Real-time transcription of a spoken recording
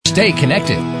Stay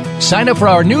connected. Sign up for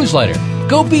our newsletter.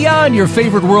 Go beyond your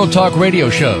favorite World Talk radio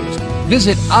shows.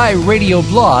 Visit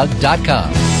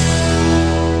iradioblog.com.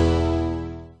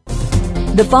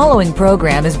 The following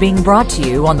program is being brought to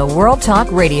you on the World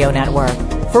Talk Radio Network.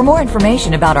 For more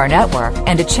information about our network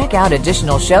and to check out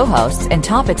additional show hosts and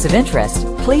topics of interest,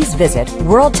 please visit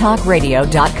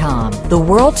worldtalkradio.com. The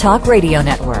World Talk Radio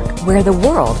Network, where the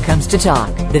world comes to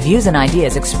talk. The views and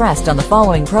ideas expressed on the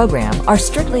following program are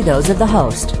strictly those of the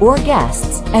host or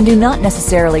guests and do not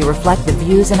necessarily reflect the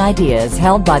views and ideas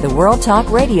held by the World Talk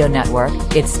Radio Network,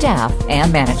 its staff,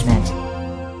 and management.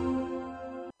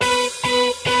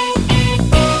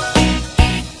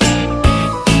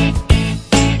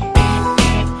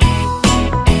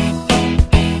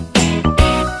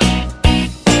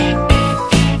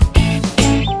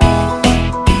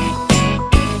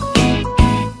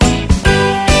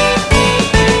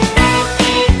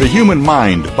 The human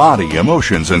mind, body,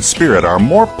 emotions, and spirit are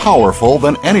more powerful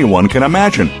than anyone can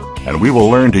imagine, and we will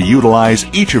learn to utilize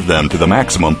each of them to the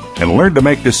maximum and learn to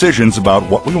make decisions about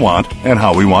what we want and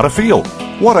how we want to feel.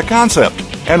 What a concept,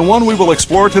 and one we will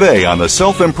explore today on the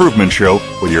Self-Improvement Show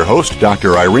with your host,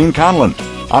 Dr. Irene Conlon.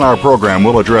 On our program,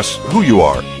 we'll address who you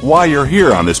are, why you're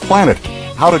here on this planet,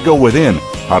 how to go within,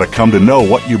 how to come to know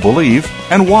what you believe,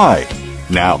 and why.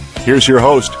 Now, here's your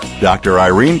host, Dr.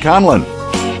 Irene Conlon.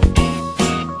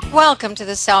 Welcome to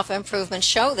the Self-Improvement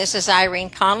Show. This is Irene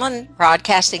Conlon,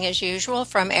 broadcasting as usual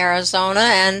from Arizona.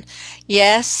 And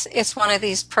yes, it's one of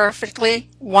these perfectly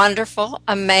wonderful,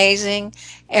 amazing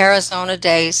Arizona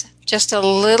days. Just a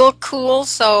little cool,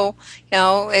 so,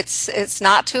 it's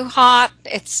not too hot.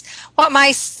 It's what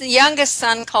my youngest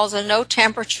son calls a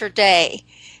no-temperature day.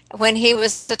 When he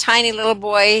was a tiny little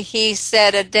boy, he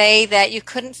said a day that you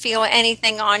couldn't feel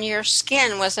anything on your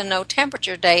skin was a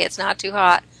no-temperature day. It's not too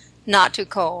hot, not too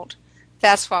cold.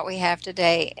 That's what we have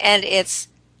today, and it's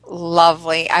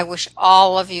lovely. I wish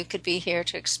all of you could be here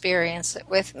to experience it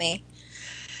with me.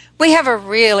 We have a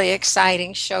really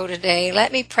exciting show today.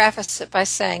 Let me preface it by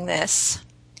saying this.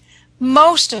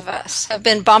 Most of us have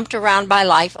been bumped around by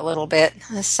life a little bit,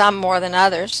 some more than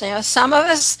others. Some of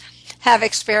us have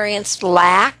experienced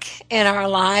lack in our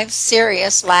lives,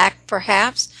 serious lack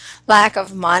perhaps, lack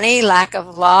of money, lack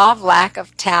of love, lack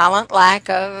of talent, lack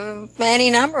of any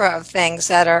number of things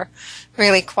that are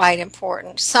really quite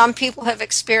important. Some people have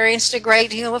experienced a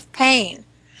great deal of pain,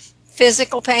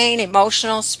 physical pain,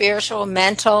 emotional, spiritual,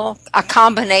 mental, a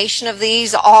combination of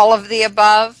these, all of the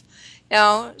above.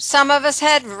 Some of us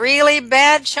had really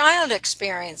bad child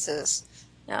experiences.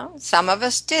 Some of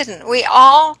us didn't. We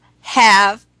all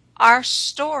have our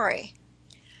story.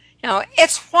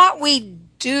 It's what we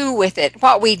do with it,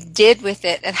 what we did with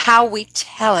it, and how we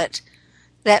tell it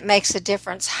that makes a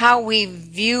difference, how we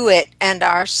view it and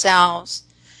ourselves.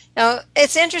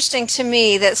 It's interesting to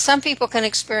me that some people can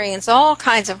experience all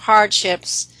kinds of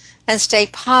hardships and stay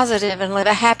positive and live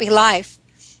a happy life,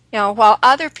 while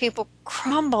other people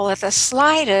crumble at the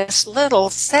slightest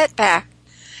little setback.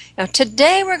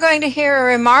 Today we're going to hear a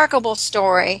remarkable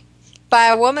story by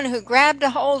a woman who grabbed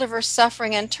a hold of her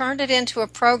suffering and turned it into a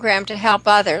program to help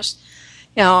others.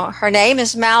 Her name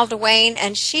is Duane,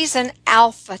 and she's an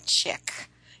alpha chick.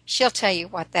 She'll tell you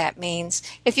what that means.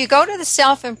 If you go to the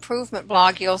Self-Improvement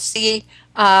blog, you'll see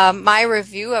my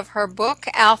review of her book,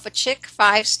 Alpha Chick,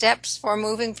 5 Steps for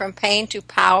Moving from Pain to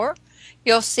Power.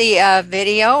 You'll see a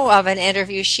video of an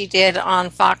interview she did on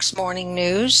Fox Morning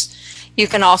News. You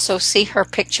can also see her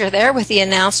picture there with the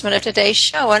announcement of today's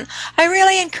show. And I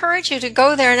really encourage you to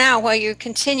go there now while you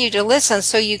continue to listen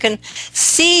so you can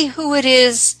see who it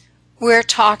is we're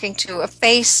talking to. A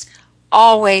face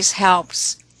always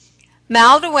helps.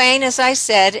 Duane, as I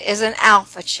said, is an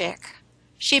alpha chick.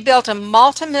 She built a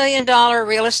multi-million-dollar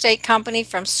real estate company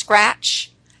from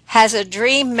scratch, has a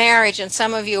dream marriage, and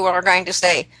some of you are going to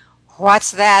say,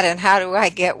 what's that and how do I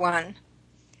get one?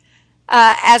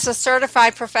 As a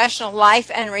certified professional life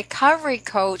and recovery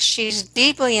coach, she's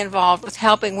deeply involved with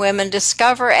helping women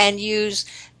discover and use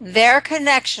their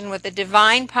connection with the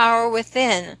divine power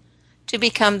within to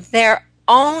become their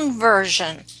own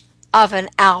version of an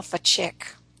alpha chick.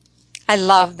 I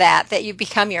love that you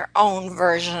become your own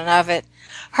version of it.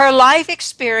 Her life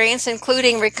experience,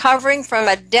 including recovering from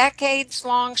a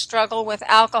decades-long struggle with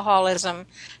alcoholism,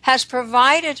 has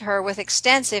provided her with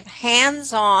extensive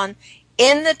hands-on,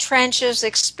 in-the-trenches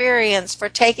experience for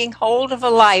taking hold of a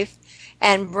life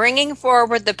and bringing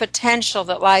forward the potential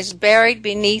that lies buried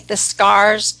beneath the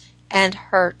scars and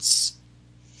hurts.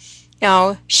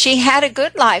 She had a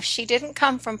good life. She didn't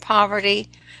come from poverty.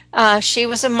 She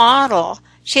was a model.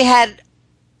 She had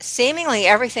seemingly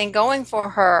everything going for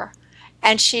her.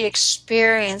 and she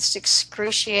experienced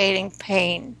excruciating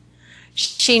pain.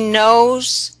 She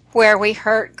knows where we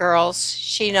hurt, girls.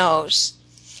 She knows.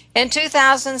 In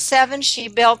 2007, she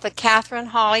built the Catherine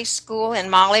Hawley School in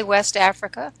Mali, West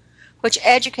Africa, which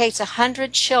educates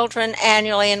 100 children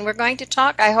annually. And we're going to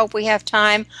talk, I hope we have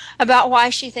time, about why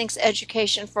she thinks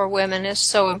education for women is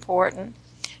so important.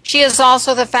 She is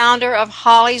also the founder of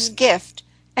Hawley's Gift,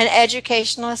 an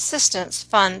educational assistance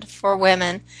fund for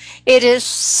women. It is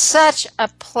such a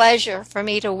pleasure for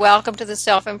me to welcome to the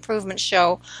Self-Improvement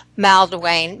Show Mal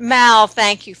Duane. Mal,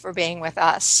 thank you for being with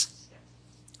us.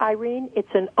 Irene,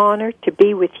 it's an honor to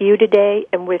be with you today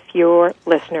and with your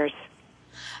listeners.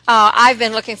 I've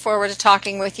been looking forward to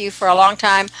talking with you for a long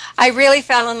time. I really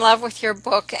fell in love with your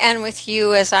book and with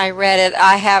you as I read it.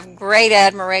 I have great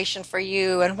admiration for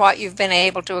you and what you've been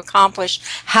able to accomplish,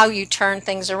 how you turn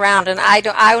things around. And I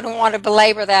don't want to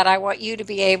belabor that. I want you to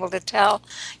be able to tell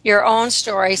your own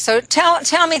story. So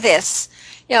tell me this.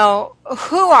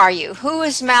 Who are you? Who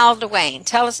is Mal Duane?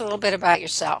 Tell us a little bit about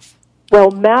yourself.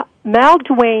 Well, Mal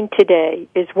Duane today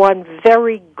is one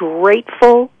very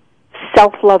grateful,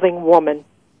 self-loving woman.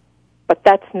 But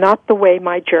that's not the way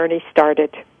my journey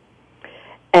started.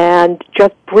 And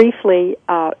just briefly,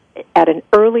 at an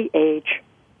early age,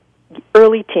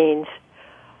 early teens,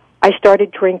 I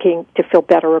started drinking to feel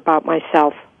better about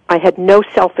myself. I had no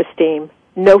self-esteem,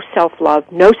 no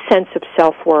self-love, no sense of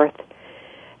self-worth.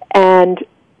 And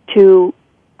to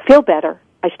feel better,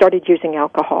 I started using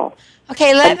alcohol.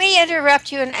 Okay, let me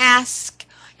interrupt you and ask,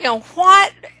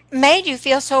 what made you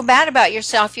feel so bad about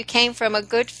yourself? You came from a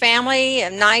good family, a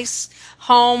nice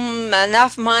home,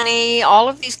 enough money, all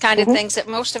of these kind of things that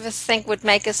most of us think would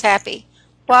make us happy.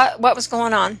 What was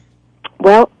going on?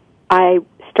 Well, I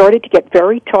started to get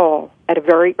very tall at a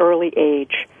very early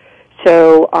age.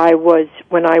 So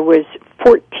when I was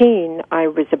 14, I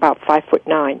was about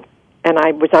 5'9", and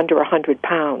I was under 100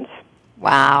 pounds.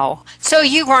 Wow. So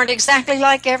you weren't exactly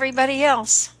like everybody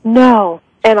else. No,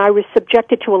 and I was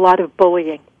subjected to a lot of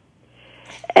bullying.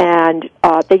 And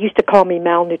they used to call me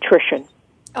malnutrition.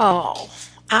 Oh,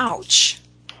 ouch.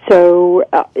 So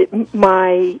how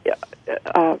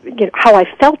I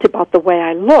felt about the way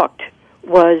I looked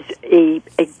was a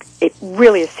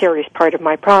really a serious part of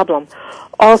my problem.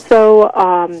 Also,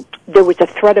 there was a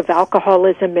threat of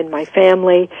alcoholism in my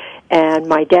family, and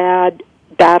my dad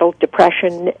battled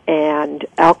depression and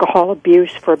alcohol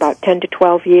abuse for about 10 to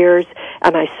 12 years,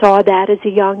 and I saw that as a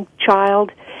young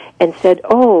child and said,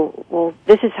 oh, well,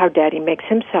 this is how Daddy makes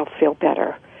himself feel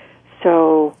better,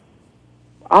 so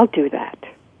I'll do that.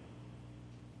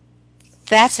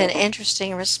 That's an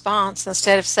interesting response,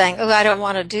 instead of saying, oh, I don't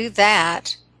want to do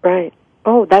that. Right.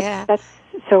 Oh, that's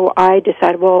so I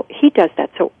decided, well, he does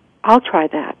that, so I'll try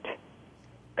that.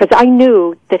 Because I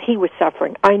knew that he was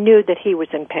suffering. I knew that he was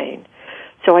in pain.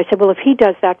 So I said, well, if he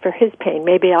does that for his pain,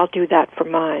 maybe I'll do that for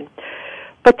mine.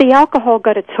 But the alcohol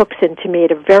got its hooks into me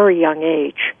at a very young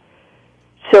age.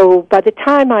 So by the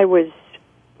time I was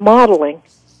modeling,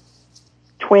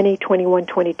 20, 21,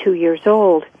 22 years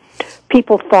old,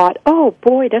 people thought, oh,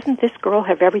 boy, doesn't this girl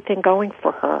have everything going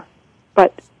for her?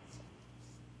 But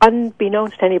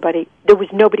unbeknownst to anybody, there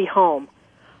was nobody home.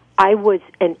 I was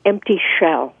an empty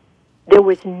shell. There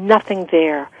was nothing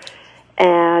there.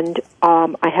 And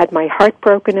I had my heart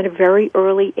broken at a very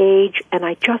early age, and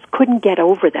I just couldn't get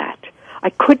over that. I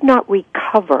could not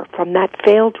recover from that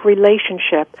failed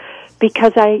relationship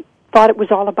because I thought it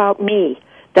was all about me,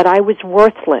 that I was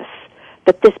worthless,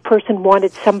 that this person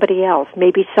wanted somebody else,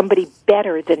 maybe somebody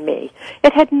better than me.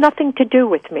 It had nothing to do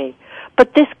with me.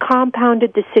 But this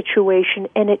compounded the situation,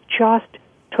 and it just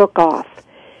took off.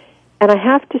 And I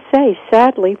have to say,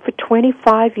 sadly, for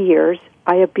 25 years,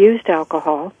 I abused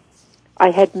alcohol. I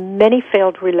had many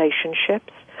failed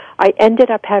relationships. I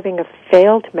ended up having a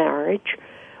failed marriage,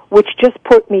 which just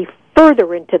put me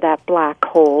further into that black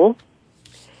hole.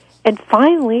 And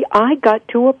finally, I got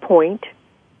to a point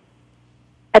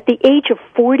at the age of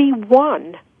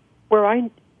 41 where I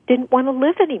didn't want to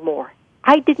live anymore.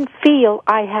 I didn't feel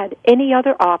I had any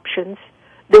other options.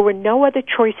 There were no other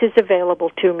choices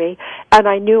available to me, and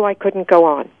I knew I couldn't go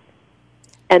on.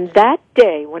 And that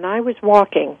day, when I was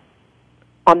walking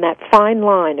on that fine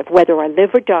line of whether I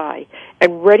live or die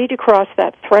and ready to cross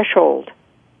that threshold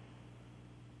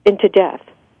into death,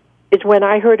 is when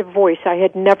I heard a voice I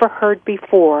had never heard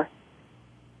before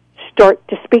start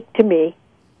to speak to me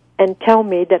and tell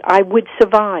me that I would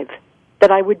survive,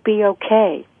 that I would be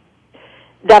okay,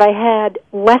 that I had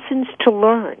lessons to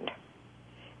learn.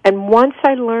 And once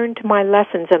I learned my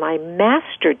lessons and I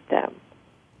mastered them,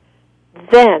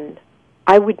 then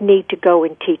I would need to go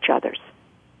and teach others.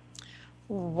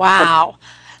 Wow.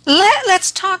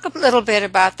 Let's talk a little bit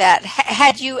about that.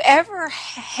 Had you ever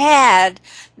had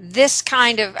this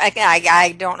kind of,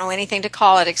 I don't know anything to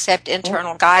call it except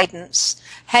internal guidance.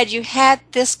 Had you had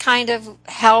this kind of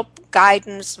help,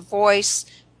 guidance, voice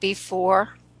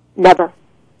before? Never.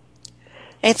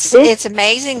 It's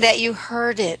amazing that you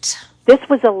heard it. This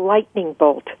was a lightning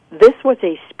bolt. This was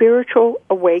a spiritual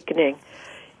awakening.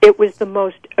 It was the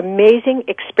most amazing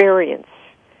experience.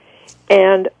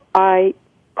 And I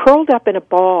curled up in a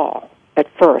ball at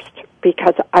first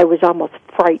because I was almost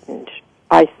frightened.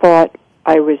 I thought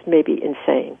I was maybe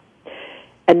insane.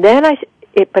 And then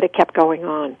but it kept going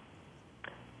on.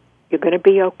 You're going to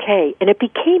be okay. And it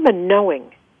became a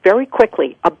knowing very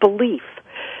quickly, a belief.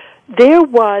 There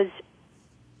was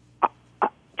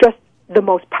just the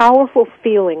most powerful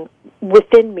feeling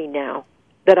within me now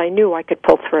that I knew I could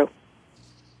pull through.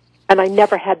 And I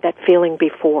never had that feeling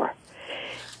before.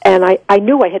 And I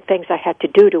knew I had things I had to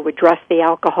do to address the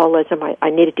alcoholism. I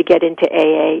needed to get into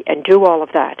AA and do all of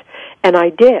that. And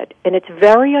I did. And it's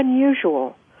very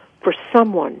unusual for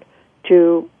someone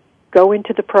to go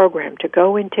into the program, to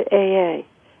go into AA,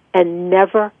 and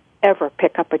never, ever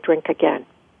pick up a drink again.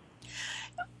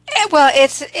 Well,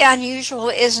 it's unusual,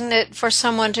 isn't it, for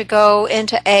someone to go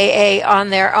into AA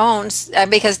on their own?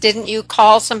 Because didn't you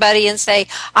call somebody and say,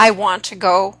 I want to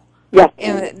go? Yes.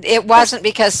 It wasn't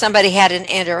because somebody had an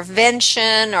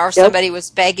intervention or somebody was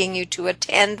begging you to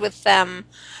attend with them,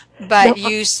 but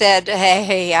you said,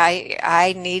 hey,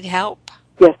 I need help.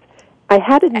 Yes. I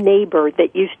had a neighbor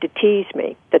that used to tease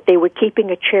me that they were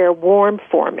keeping a chair warm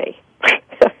for me.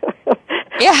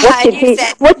 Yeah,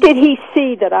 what did he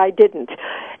see that I didn't?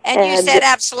 And you said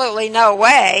absolutely no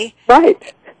way.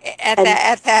 Right.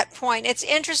 At that point. It's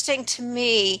interesting to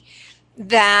me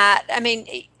that, I mean,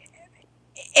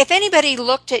 if anybody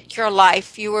looked at your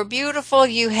life, you were beautiful,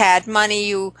 you had money,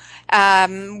 you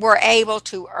were able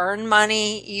to earn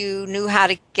money, you knew how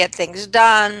to get things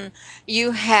done,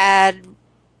 you had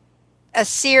a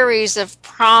series of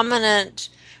prominent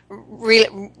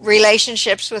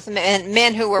relationships with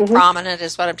men who were prominent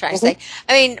is what I'm trying to say.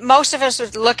 I mean, most of us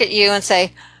would look at you and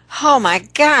say, oh my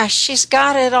gosh, she's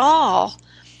got it all.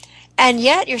 And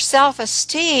yet your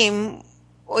self-esteem,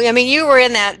 I mean, you were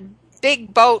in that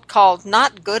big boat called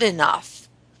not good enough.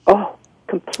 Oh,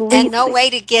 completely. And no way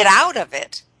to get out of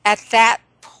it at that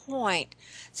point.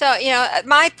 So,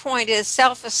 my point is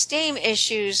self-esteem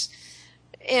issues,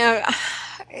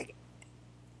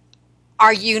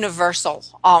 are universal.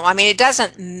 I mean, it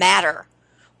doesn't matter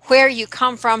where you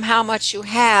come from, how much you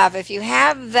have. If you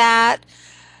have that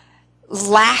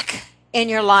lack in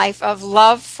your life of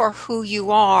love for who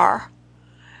you are,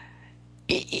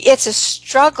 it's a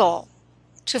struggle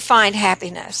to find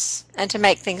happiness and to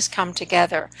make things come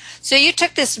together. So you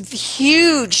took this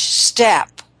huge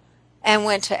step and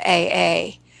went to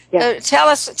AA. Yes.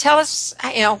 So tell us,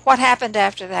 what happened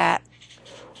after that.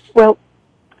 Well,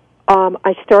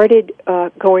 I started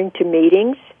going to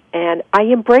meetings, and I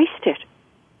embraced it.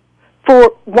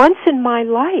 For once in my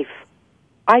life,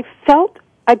 I felt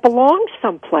I belonged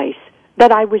someplace,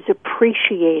 that I was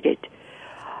appreciated.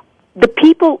 The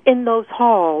people in those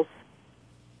halls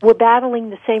were battling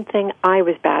the same thing I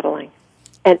was battling.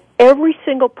 And every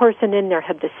single person in there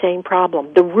had the same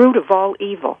problem, the root of all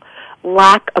evil,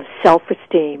 lack of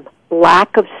self-esteem,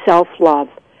 lack of self-love.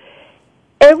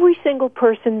 Every single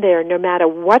person there, no matter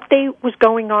what was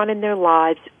going on in their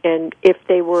lives, and if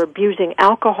they were abusing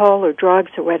alcohol or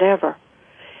drugs or whatever,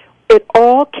 it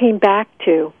all came back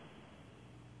to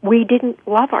we didn't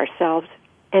love ourselves,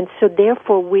 and so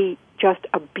therefore we just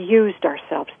abused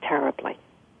ourselves terribly.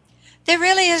 There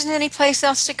really isn't any place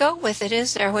else to go with it,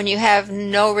 is there, when you have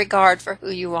no regard for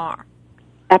who you are?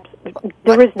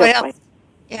 There is no place.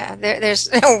 Yeah,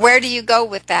 there's where do you go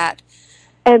with that?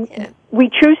 And we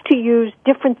choose to use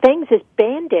different things as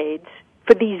Band-Aids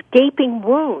for these gaping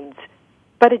wounds,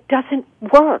 but it doesn't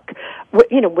work.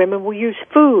 Women will use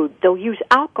food, they'll use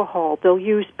alcohol, they'll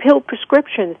use pill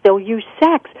prescriptions, they'll use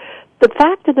sex. The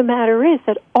fact of the matter is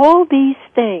that all these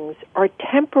things are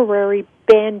temporary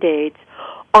Band-Aids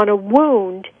on a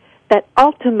wound that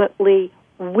ultimately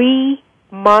we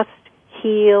must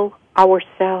heal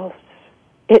ourselves.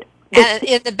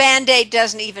 And the Band-Aid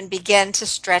doesn't even begin to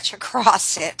stretch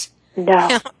across it.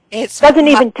 No. It doesn't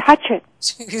even touch it.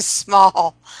 Too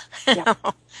small. Yeah.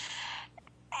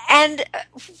 And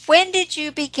when did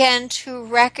you begin to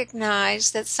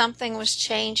recognize that something was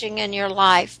changing in your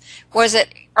life? Was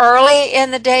it early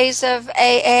in the days of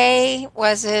AA?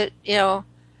 Was it,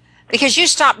 because you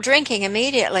stopped drinking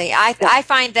immediately. I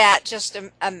find that just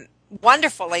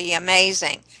wonderfully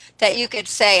amazing that you could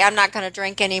say, I'm not going to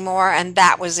drink anymore, and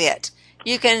that was it.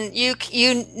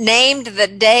 You named the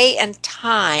day and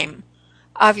time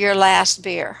of your last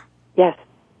beer. Yes.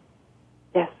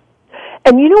 Yes.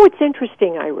 And you know what's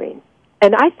interesting, Irene?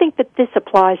 And I think that this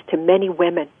applies to many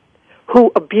women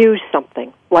who abuse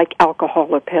something like alcohol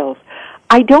or pills.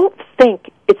 I don't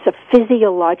think it's a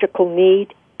physiological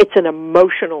need. It's an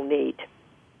emotional need.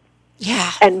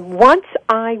 Yeah. And once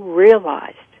I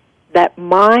realized that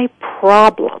my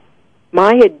problem,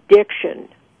 my addiction,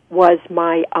 was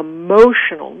my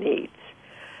emotional needs,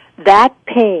 that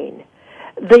pain,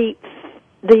 the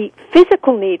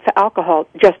physical need for alcohol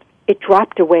it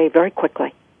dropped away very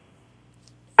quickly.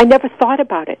 I never thought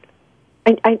about it.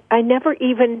 I never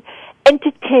even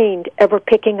entertained ever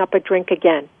picking up a drink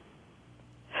again.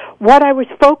 What I was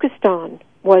focused on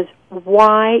was,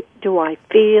 why do I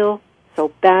feel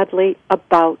so badly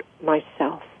about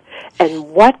myself?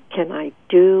 And what can I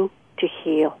do to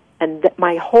heal? And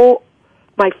my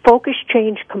focus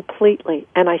changed completely,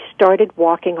 and I started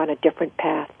walking on a different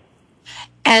path.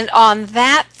 And on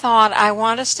that thought, I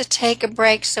want us to take a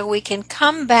break so we can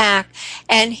come back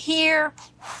and hear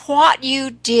what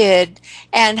you did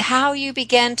and how you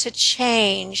began to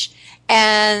change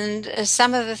and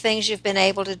some of the things you've been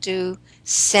able to do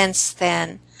since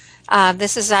then.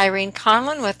 This is Irene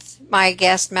Conlon with my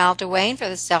guest Mal Duane for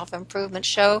the Self-Improvement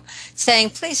Show, saying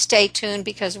please stay tuned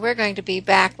because we're going to be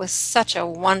back with such a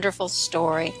wonderful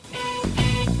story.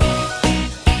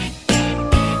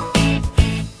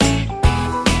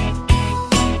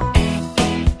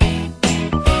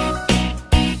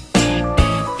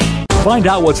 Find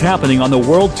out what's happening on the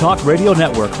World Talk Radio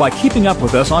Network by keeping up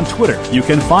with us on Twitter. You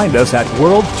can find us at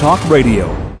World Talk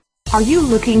Radio. Are you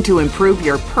looking to improve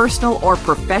your personal or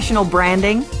professional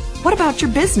branding? What about your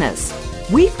business?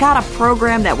 We've got a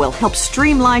program that will help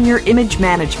streamline your image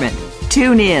management.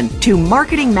 Tune in to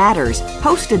Marketing Matters,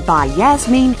 hosted by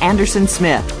Yasmin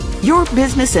Anderson-Smith. Your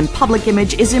business and public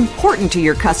image is important to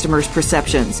your customers'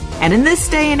 perceptions. And in this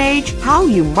day and age, how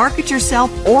you market yourself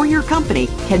or your company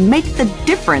can make the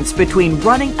difference between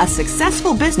running a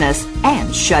successful business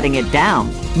and shutting it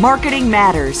down. Marketing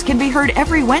Matters can be heard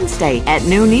every Wednesday at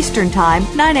noon Eastern Time,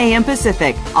 9 a.m.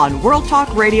 Pacific on World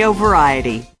Talk Radio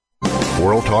Variety.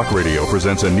 World Talk Radio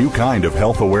presents a new kind of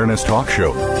health awareness talk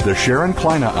show, the Sharon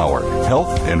Kleina Hour,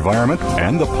 Health, Environment,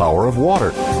 and the Power of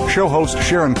Water. Show host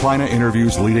Sharon Kleina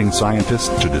interviews leading scientists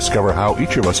to discover how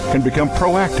each of us can become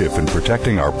proactive in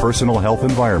protecting our personal health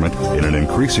environment in an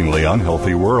increasingly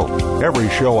unhealthy world. Every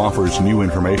show offers new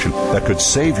information that could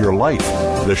save your life.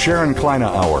 The Sharon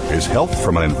Kleina Hour is health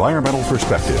from an environmental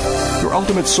perspective, your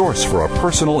ultimate source for a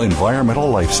personal environmental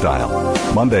lifestyle.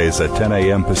 Mondays at 10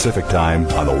 a.m. Pacific Time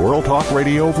on the World Talk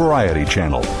Radio Variety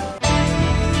Channel.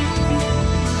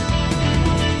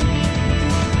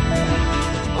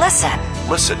 Listen.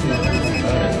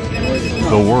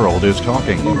 The world is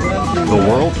talking. The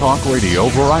World Talk Radio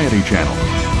Variety Channel.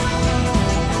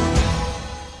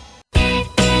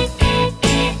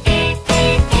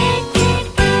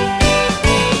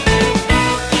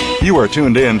 You are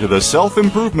tuned in to the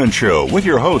Self-Improvement Show with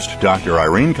your host, Dr.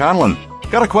 Irene Conlon.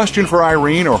 Got a question for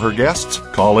Irene or her guests?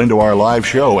 Call into our live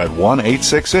show at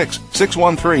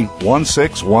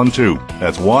 1-866-613-1612.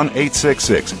 That's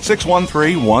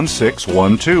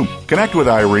 1-866-613-1612. Connect with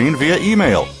Irene via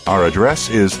email. Our address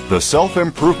is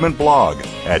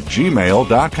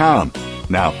theselfimprovement@gmail.com.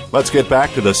 Now, let's get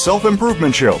back to the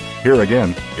Self-Improvement Show. Here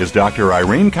again is Dr.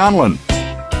 Irene Conlon.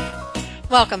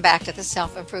 Welcome back to the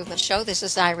Self-Improvement Show. This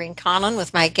is Irene Conlon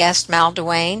with my guest, Mal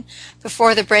Duane.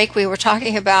 Before the break, we were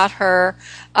talking about her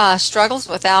struggles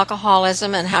with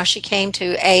alcoholism and how she came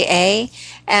to AA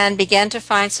and began to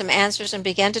find some answers and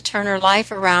began to turn her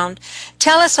life around.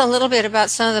 Tell us a little bit about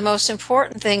some of the most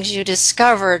important things you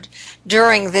discovered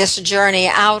during this journey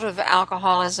out of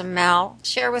alcoholism, Mal.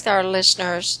 Share with our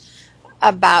listeners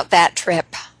about that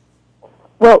trip.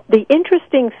 Well, the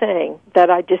interesting thing that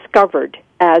I discovered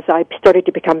as I started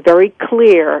to become very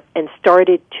clear and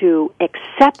started to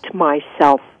accept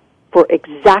myself for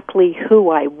exactly who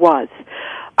I was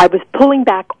pulling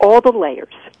back all the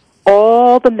layers.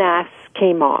 All the masks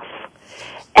came off.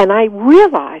 And I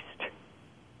realized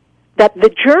that the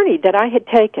journey that I had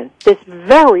taken, this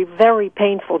very, very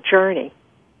painful journey,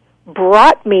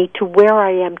 brought me to where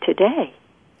I am today.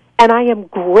 And I am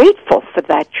grateful for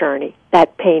that journey,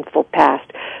 that painful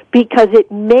past, because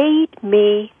it made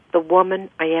me the woman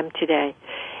I am today.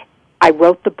 I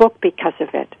wrote the book because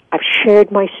of it. I've shared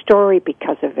my story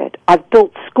because of it. I've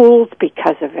built schools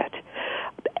because of it.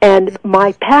 And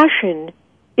my passion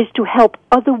is to help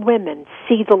other women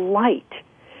see the light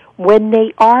when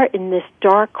they are in this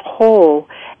dark hole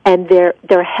and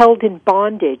they're held in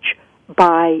bondage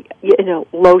by,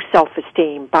 low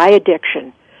self-esteem, by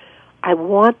addiction. I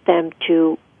want them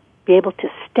to be able to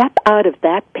step out of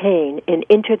that pain and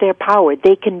into their power.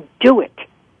 They can do it.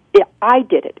 I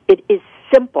did it. It is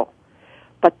simple,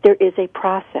 but there is a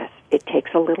process. It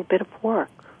takes a little bit of work.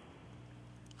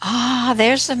 Ah,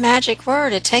 there's the magic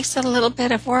word. It takes a little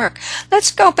bit of work.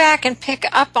 Let's go back and pick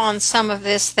up on some of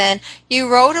this then.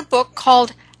 You wrote a book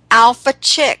called Alpha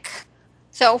Chick.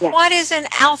 So Yes. What is an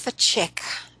alpha chick?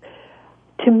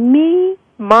 To me,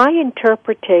 my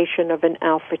interpretation of an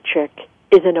alpha chick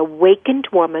is an awakened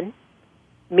woman,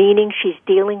 meaning she's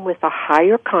dealing with a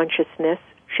higher consciousness.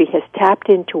 She has tapped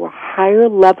into a higher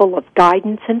level of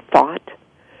guidance and thought.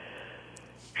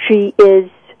 She is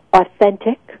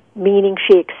authentic, meaning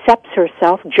she accepts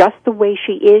herself just the way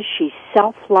she is. She's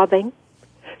self-loving.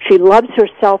 She loves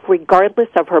herself regardless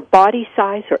of her body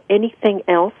size or anything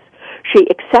else. She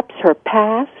accepts her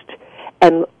past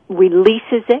and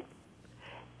releases it.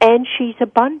 And she's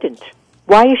abundant.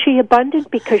 Why is she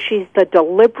abundant? Because she's the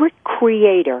deliberate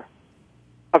creator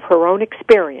of her own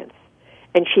experience.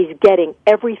 And she's getting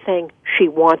everything she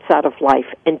wants out of life.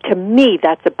 And to me,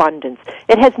 that's abundance.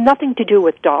 It has nothing to do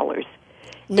with dollars.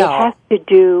 No. It has to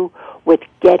do with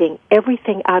getting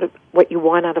everything out of what you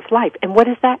want out of life. And what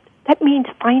is that? That means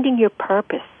finding your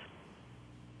purpose,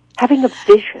 having a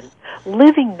vision,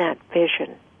 living that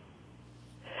vision,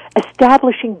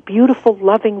 establishing beautiful,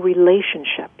 loving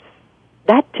relationships.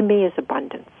 That, to me, is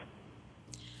abundance.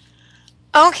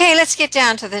 Okay, let's get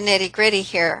down to the nitty-gritty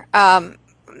here.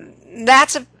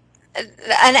 That's an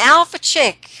alpha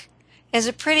chick is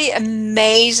a pretty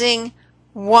amazing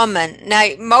woman. Now,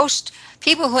 most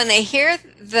people, when they hear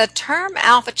the term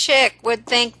alpha chick, would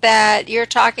think that you're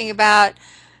talking about,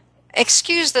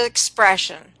 excuse the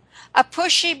expression, a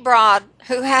pushy broad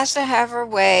who has to have her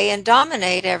way and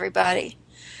dominate everybody.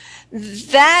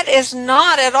 That is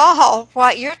not at all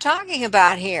what you're talking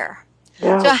about here.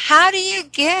 No. So how do you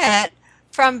get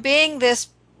from being this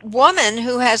woman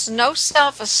who has no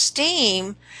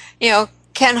self-esteem,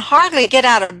 can hardly get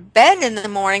out of bed in the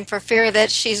morning for fear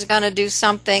that she's going to do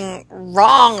something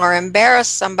wrong or embarrass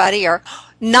somebody or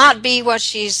not be what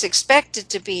she's expected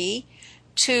to be,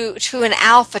 to an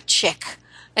alpha chick?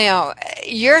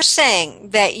 You're saying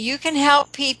that you can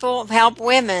help people, help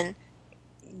women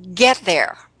get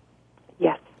there.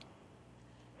 Yes.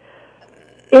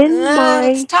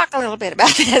 Let's talk a little bit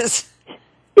about this.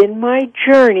 In my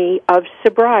journey of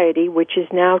sobriety, which is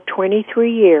now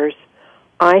 23 years,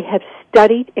 I have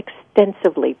studied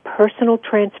extensively personal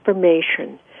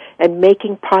transformation and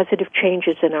making positive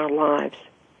changes in our lives.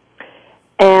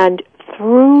 And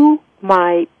through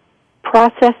my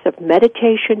process of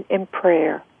meditation and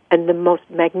prayer and the most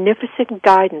magnificent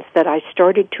guidance that I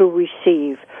started to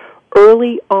receive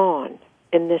early on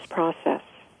in this process,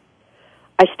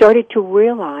 I started to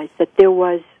realize that there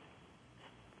was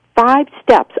 5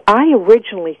 steps. I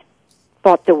originally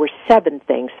thought there were 7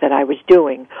 things that I was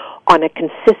doing on a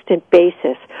consistent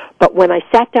basis. But when I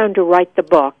sat down to write the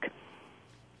book,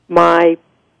 my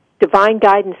divine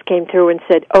guidance came through and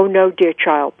said, oh no, dear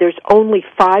child, there's only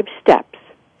 5 steps,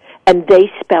 and they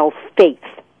spell faith.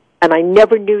 And I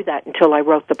never knew that until I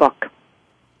wrote the book.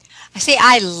 See,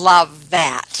 I love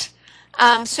that.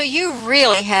 So you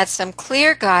really had some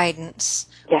clear guidance.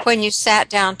 Yes. When you sat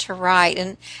down to write.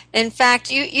 And in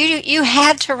fact, you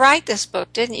had to write this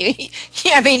book, didn't you?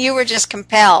 I mean, you were just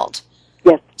compelled.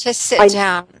 Yes. To sit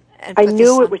down. And I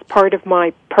knew it was part of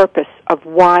my purpose of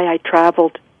why I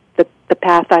traveled the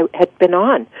path I had been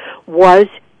on, was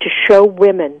to show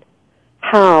women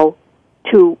how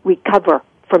to recover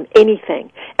from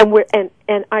anything.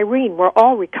 And Irene, we're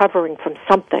all recovering from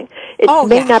something. It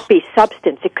may not be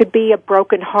substance. It could be a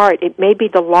broken heart. It may be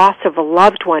the loss of a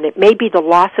loved one. It may be the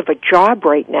loss of a job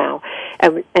right now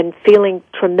and feeling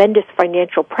tremendous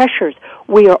financial pressures.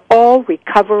 We are all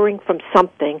recovering from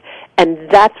something, and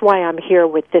that's why I'm here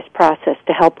with this process,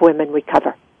 to help women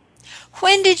recover.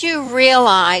 When did you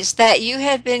realize that you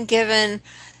had been given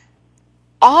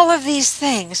all of these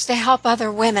things to help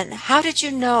other women? How did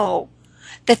you know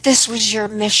that this was your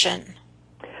mission?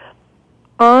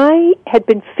 I had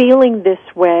been feeling this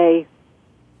way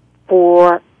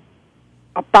for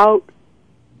about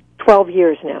 12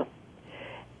 years now.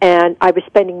 And I was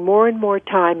spending more and more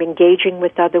time engaging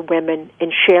with other women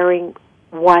and sharing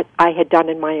what I had done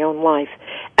in my own life.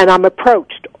 And I'm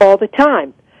approached all the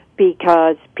time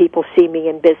because people see me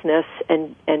in business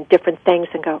and different things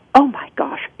and go, oh my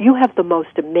gosh, you have the most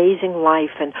amazing life,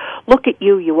 and look at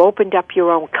you, you opened up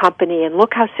your own company, and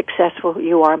look how successful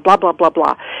you are, and blah, blah, blah,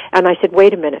 blah. And I said,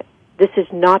 wait a minute, this is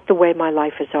not the way my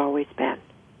life has always been.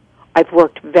 I've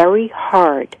worked very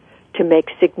hard to make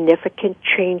significant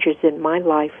changes in my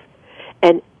life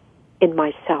and in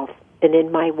myself and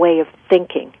in my way of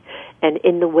thinking and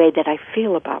in the way that I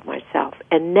feel about myself.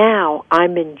 And now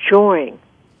I'm enjoying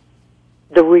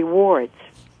the rewards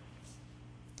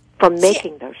from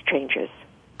making those changes.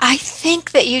 I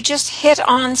think that you just hit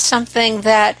on something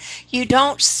that you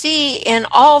don't see in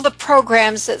all the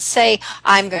programs that say,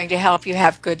 I'm going to help you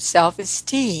have good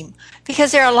self-esteem,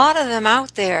 because there are a lot of them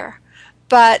out there,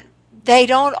 but they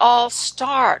don't all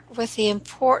start with the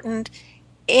important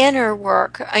inner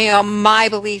work. My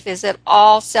belief is that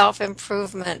all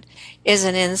self-improvement is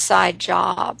an inside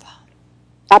job.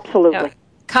 Absolutely. It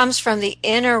comes from the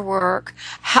inner work.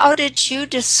 How did you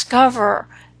discover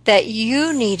that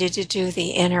you needed to do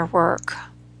the inner work?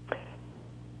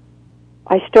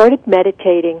 I started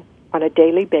meditating on a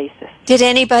daily basis. Did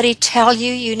anybody tell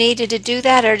you you needed to do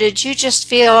that, or did you just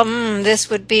feel, this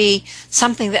would be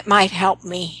something that might help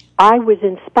me? I was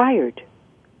inspired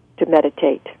to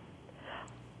meditate.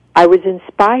 I was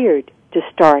inspired to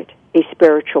start a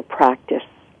spiritual practice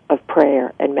of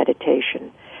prayer and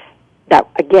meditation. That,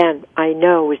 again, I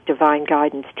know was divine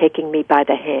guidance taking me by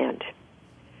the hand.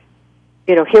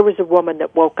 Here was a woman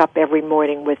that woke up every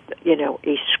morning with,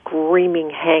 a screaming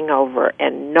hangover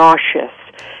and nauseous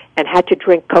and had to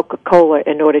drink Coca-Cola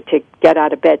in order to get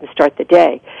out of bed and start the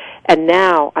day. And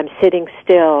now I'm sitting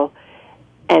still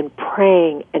and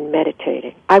praying and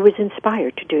meditating. I was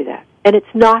inspired to do that. And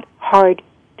it's not hard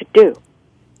to do.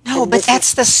 No, but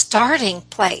that's the starting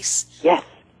place. Yes.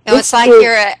 It's like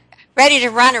you're ready to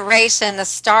run a race and it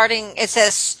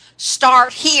says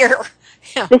start here.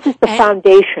 This is the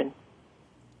foundation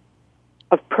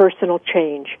of personal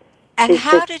change. And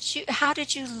how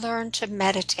did you learn to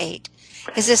meditate?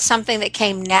 Is this something that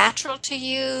came natural to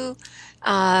you?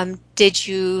 Did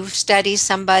you study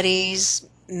somebody's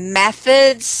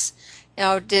methods?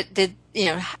 How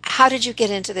did you get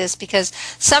into this? Because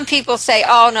some people say,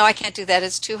 "Oh no, I can't do that.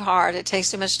 It's too hard. It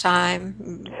takes too much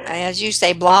time." As you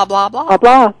say, blah blah blah. Blah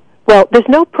blah. Well, there's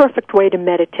no perfect way to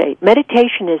meditate.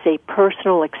 Meditation is a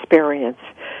personal experience.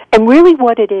 And really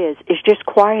what it is just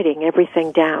quieting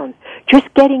everything down.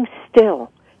 Just getting still.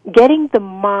 Getting the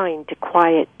mind to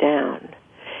quiet down.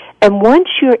 And once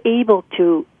you're able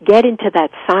to get into that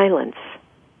silence,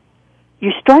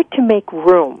 you start to make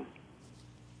room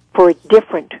for a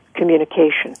different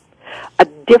communication, a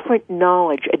different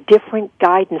knowledge, a different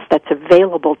guidance that's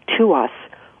available to us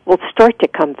will start to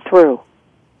come through.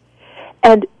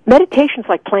 And meditation's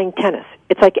like playing tennis.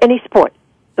 It's like any sport.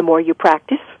 The more you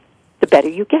practice, the better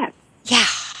you get. Yeah.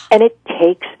 And it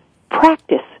takes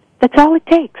practice. That's all it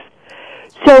takes.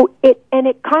 So it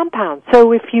compounds.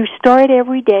 So if you start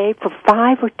every day for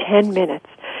 5 or 10 minutes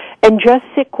and just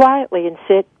sit quietly and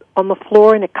sit on the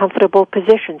floor in a comfortable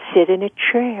position, sit in a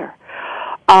chair.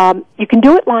 You can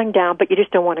do it lying down, but you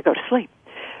just don't want to go to sleep.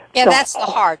 Yeah, that's the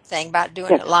hard thing about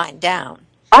doing it lying down.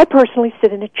 I personally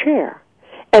sit in a chair.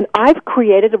 And I've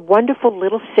created a wonderful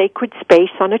little sacred space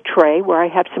on a tray where I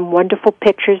have some wonderful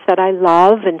pictures that I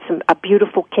love and a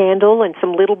beautiful candle and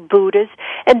some little Buddhas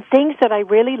and things that I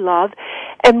really love.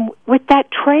 And with that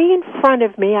tray in front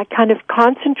of me, I kind of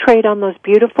concentrate on those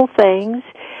beautiful things.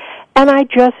 And I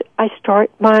start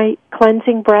my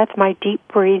cleansing breath, my deep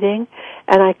breathing,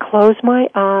 and I close my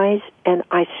eyes and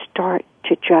I start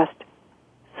to just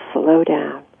slow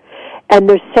down. And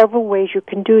there's several ways you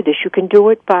can do this. You can do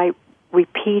it by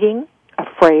repeating a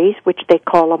phrase, which they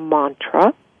call a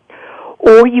mantra,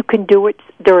 or you can do it,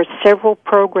 there are several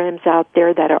programs out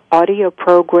there that are audio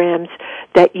programs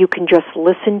that you can just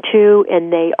listen to,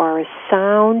 and they are a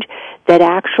sound that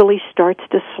actually starts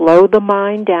to slow the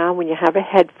mind down when you have a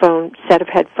set of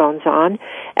headphones on,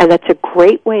 and that's a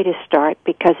great way to start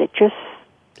because it just,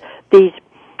 these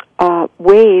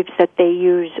waves that they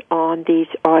use on these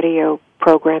audio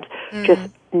programs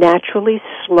just naturally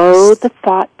slow the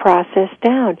thought process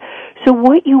down. So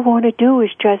what you want to do is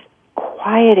just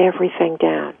quiet everything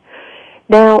down.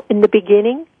 Now, in the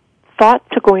beginning, thoughts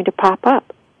are going to pop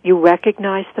up. You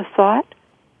recognize the thought.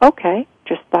 Okay,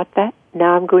 just thought that.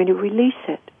 Now I'm going to release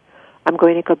it. I'm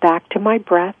going to go back to my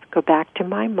breath, go back to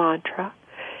my mantra.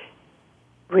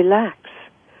 Relax.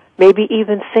 Maybe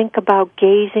even think about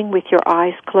gazing with your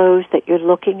eyes closed, that you're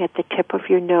looking at the tip of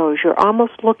your nose. You're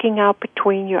almost looking out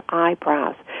between your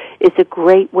eyebrows. It's a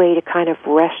great way to kind of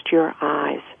rest your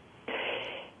eyes.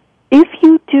 If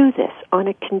you do this on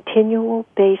a continual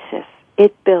basis,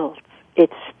 it builds. It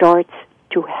starts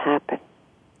to happen.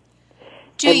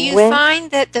 Do you find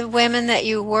that the women that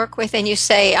you work with and you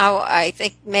say, oh, I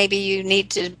think maybe you need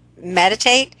to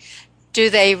meditate, do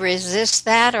they resist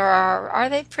that, or are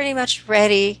they pretty much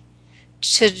ready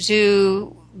to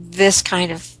do this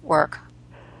kind of work?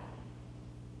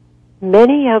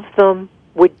 many of them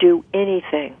would do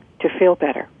anything to feel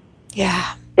better.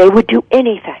 Yeah. They would do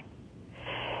anything.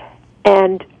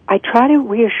 And I try to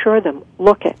reassure them,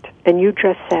 look it, and you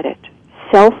just said it,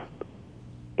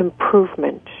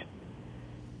 self-improvement,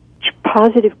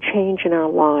 positive change in our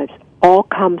lives all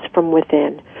comes from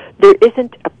within. There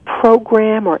isn't a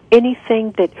program or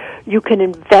anything that you can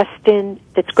invest in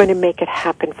that's going to make it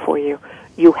happen for you.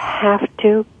 You have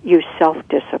to use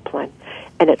self-discipline,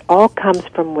 and it all comes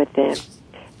from within.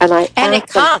 And it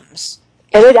comes.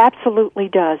 And it absolutely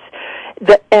does.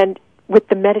 And with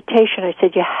the meditation, I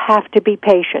said, you have to be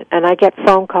patient. And I get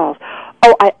phone calls.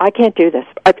 Oh, I can't do this.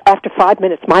 After 5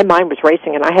 minutes, my mind was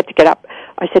racing, and I had to get up.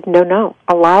 I said, no.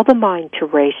 Allow the mind to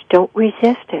race. Don't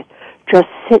resist it. Just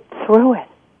sit through it.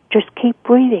 Just keep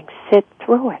breathing. Sit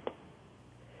through it.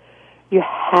 You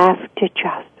have to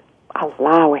just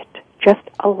allow it. Just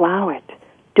allow it.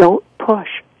 Don't push.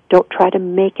 Don't try to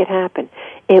make it happen.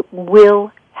 It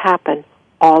will happen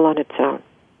all on its own.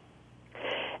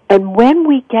 And when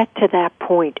we get to that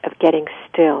point of getting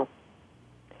still,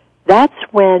 that's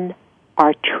when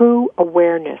our true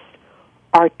awareness,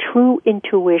 our true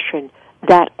intuition,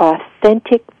 that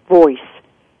authentic voice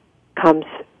comes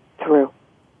through.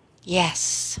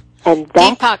 Yes. And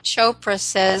Deepak Chopra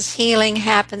says healing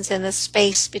happens in the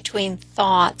space between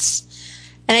thoughts.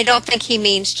 And I don't think he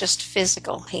means just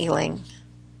physical healing.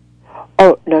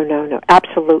 Oh, no.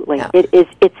 Absolutely. No.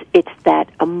 It's that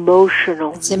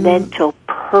emotional, mental,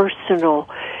 personal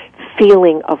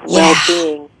feeling of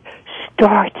well-being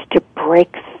starts to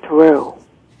break through.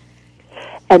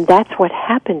 And that's what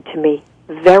happened to me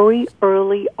very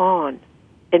early on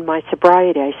in my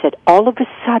sobriety. I said, all of a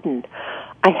sudden,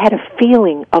 I had a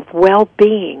feeling of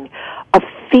well-being, a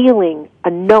feeling,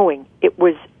 a knowing. It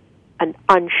was an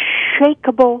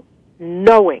unshakable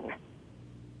knowing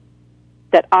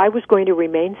that I was going to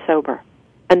remain sober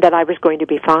and that I was going to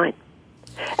be fine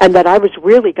and that I was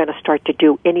really going to start to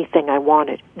do anything I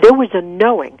wanted. There was a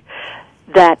knowing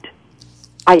that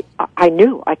I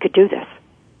knew I could do this.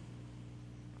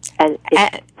 And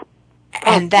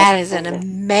that is an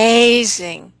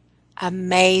amazing,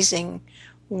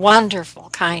 wonderful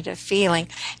kind of feeling.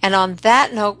 And on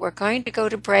that note, we're going to go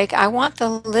to break. I want the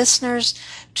listeners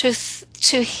to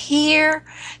hear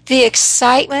the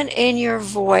excitement in your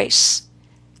voice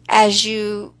as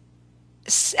you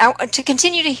to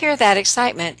continue to hear that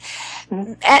excitement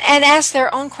and ask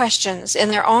their own questions in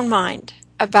their own mind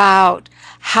about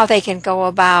how they can go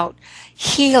about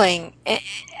healing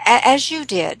as you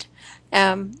did.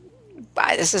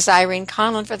 This is Irene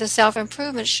Conlon for the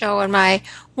Self-Improvement Show, and my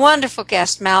wonderful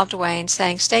guest, Mal Duane,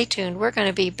 saying stay tuned. We're going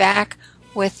to be back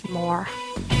with more.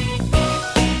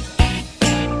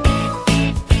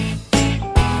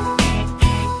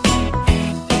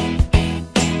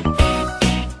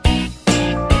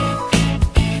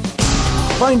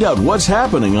 Find out what's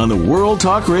happening on the World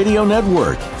Talk Radio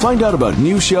Network. Find out about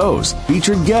new shows,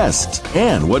 featured guests,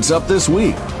 and what's up this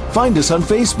week. Find us on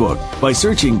Facebook by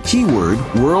searching keyword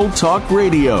World Talk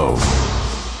Radio.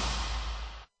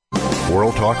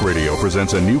 World Talk Radio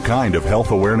presents a new kind of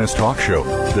health awareness talk show,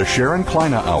 the Sharon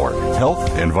Kleine Hour,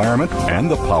 Health, Environment, and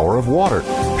the Power of Water.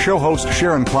 Show host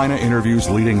Sharon Kleine interviews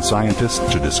leading scientists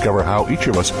to discover how each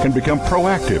of us can become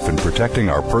proactive in protecting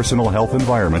our personal health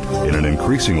environment in an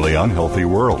increasingly unhealthy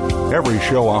world. Every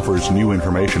show offers new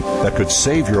information that could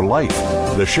save your life.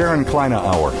 The Sharon Kleine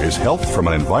Hour is health from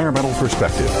an environmental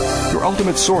perspective, your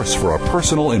ultimate source for a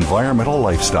personal environmental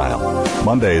lifestyle.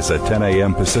 Mondays at 10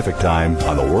 a.m. Pacific Time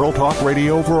on the World Talk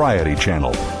Radio Variety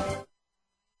Channel.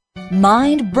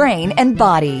 Mind, Brain, and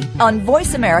Body on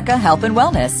Voice America Health and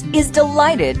Wellness is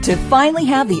delighted to finally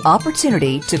have the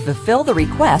opportunity to fulfill the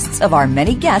requests of our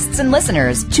many guests and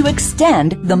listeners to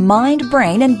extend the Mind,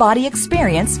 Brain, and Body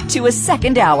experience to a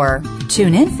second hour.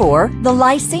 Tune in for The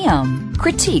Lyceum,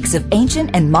 Critiques of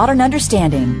Ancient and Modern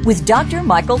Understanding with Dr.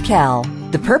 Michael Kell.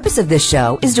 The purpose of this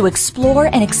show is to explore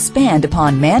and expand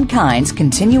upon mankind's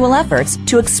continual efforts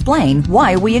to explain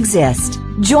why we exist.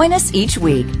 Join us each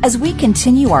week as we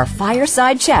continue our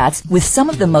fireside chats with some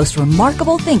of the most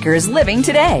remarkable thinkers living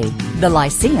today. The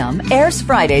Lyceum airs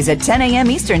Fridays at 10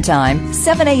 a.m. Eastern Time,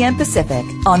 7 a.m. Pacific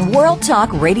on World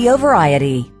Talk Radio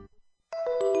Variety.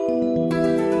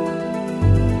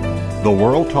 The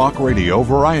World Talk Radio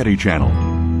Variety Channel.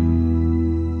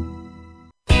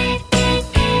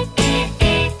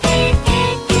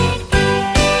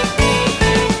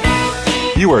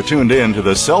 You are tuned in to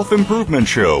the Self-Improvement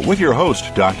Show with your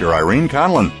host, Dr. Irene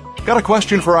Conlon. Got a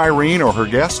question for Irene or her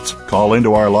guests? Call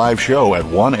into our live show at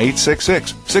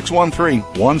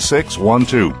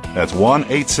 1-866-613-1612. That's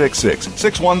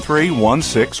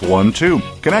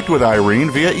 1-866-613-1612. Connect with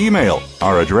Irene via email.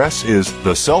 Our address is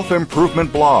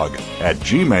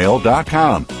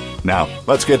theselfimprovementblog@gmail.com. Now,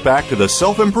 let's get back to the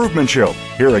Self-Improvement Show.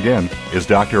 Here again is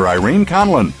Dr. Irene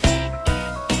Conlon.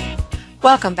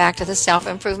 Welcome back to the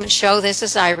Self-Improvement Show. This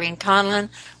is Irene Conlon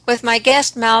with my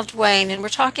guest, Mal Duane, and we're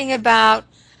talking about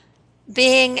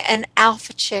being an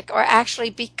alpha chick, or actually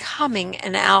becoming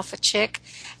an alpha chick.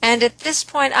 And at this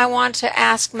point, I want to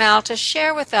ask Mal to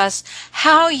share with us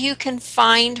how you can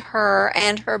find her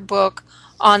and her book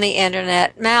on the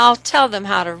Internet. Mal, tell them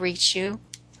how to reach you.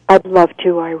 I'd love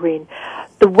to, Irene.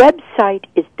 The website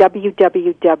is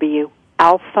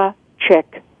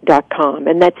www.alphachick.com,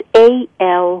 and that's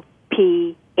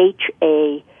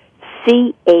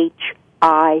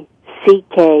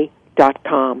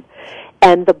ALPHACHICK.com.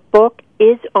 And the book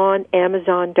is on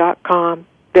Amazon.com.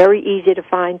 Very easy to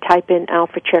find. Type in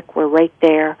Alpha Chick. We're right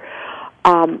there.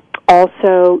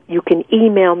 Also, you can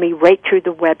email me right through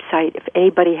the website if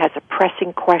anybody has a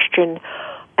pressing question,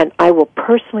 and I will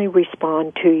personally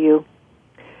respond to you.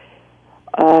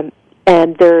 And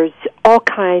there's all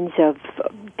kinds of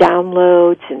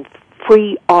downloads and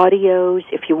free audios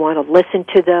if you want to listen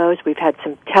to those. We've had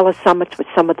some telesummits with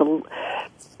some of the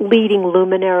leading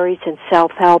luminaries in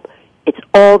self-help. It's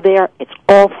all there. It's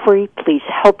all free. Please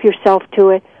help yourself to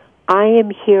it. I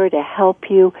am here to help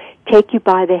you, take you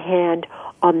by the hand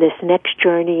on this next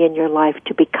journey in your life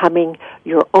to becoming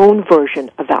your own version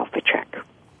of Alpha Chick.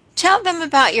 Tell them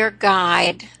about your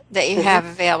guide that you have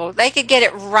available. They could get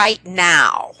it right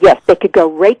now. Yes, they could go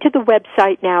right to the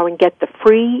website now and get the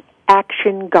free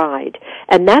action guide.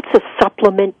 And that's a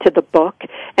supplement to the book.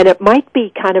 And it might be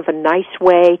kind of a nice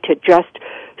way to just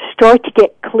start to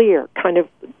get clear, kind of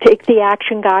take the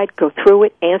action guide, go through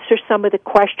it, answer some of the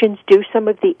questions, do some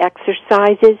of the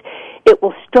exercises. It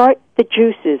will start the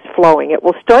juices flowing. It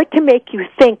will start to make you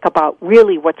think about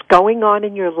really what's going on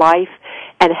in your life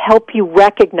and help you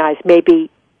recognize maybe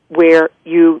where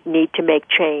you need to make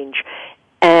change.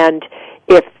 And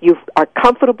if you are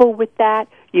comfortable with that,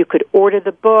 you could order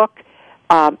the book.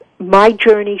 My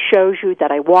journey shows you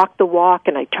that I walk the walk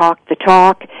and I talk the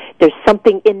talk. There's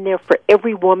something in there for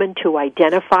every woman to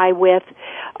identify with.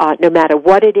 No matter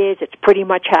what it is, it's pretty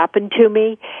much happened to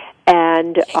me.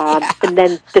 And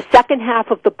then the second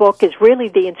half of the book is really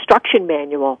the instruction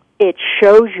manual. It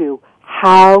shows you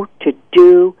how to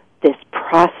do this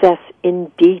process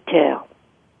in detail.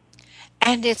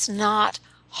 And it's not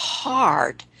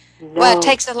hard. No. Well, it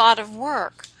takes a lot of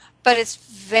work, but it's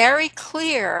very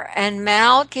clear, and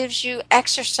Mal gives you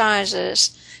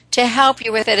exercises to help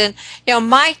you with it. And,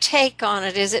 my take on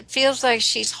it is it feels like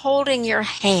she's holding your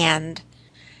hand,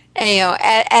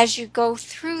 as you go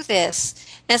through this.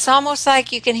 And it's almost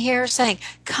like you can hear her saying,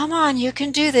 come on, you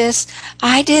can do this.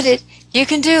 I did it. You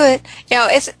can do it.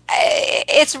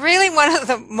 It's really one of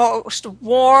the most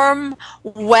warm,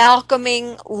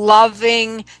 welcoming,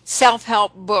 loving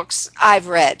self-help books I've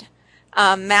read.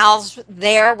 Mal's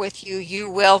there with you. You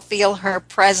will feel her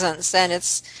presence, and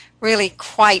it's really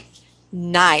quite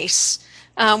nice.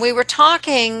 We were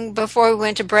talking before we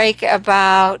went to break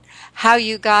about how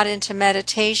you got into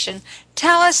meditation.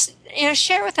 Tell us,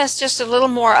 share with us just a little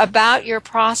more about your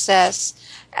process.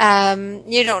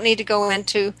 You don't need to go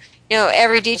into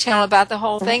every detail about the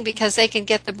whole thing, because they can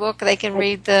get the book, they can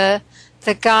read the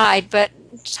guide, but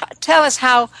tell us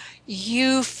how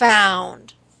you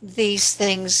found these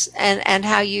things and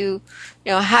how you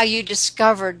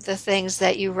discovered the things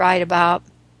that you write about.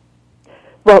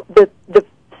 Well,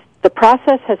 the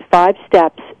process has 5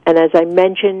 steps, and as I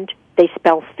mentioned, they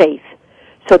spell faith.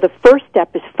 So the first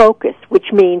step is focus,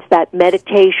 which means that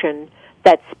meditation,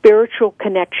 that spiritual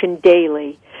connection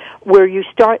daily, where you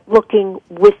start looking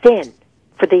within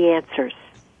for the answers.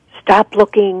 Stop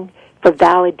looking for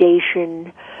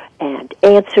validation and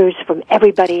answers from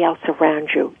everybody else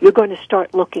around you. You're going to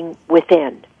start looking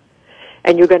within,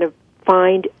 and you're going to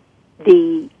find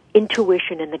the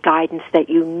intuition and the guidance that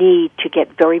you need to get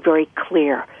very, very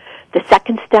clear. The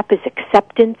second step is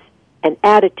acceptance and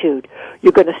attitude.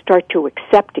 You're going to start to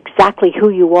accept exactly who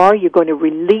you are. You're going to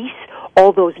release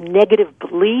all those negative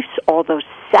beliefs, all those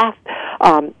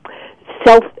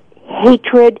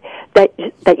self-hatred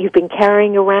that you've been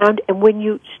carrying around. And when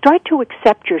you start to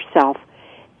accept yourself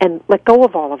and let go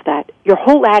of all of that, your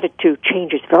whole attitude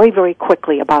changes very, very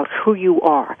quickly about who you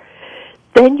are.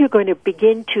 Then you're going to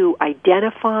begin to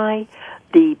identify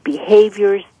the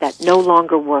behaviors that no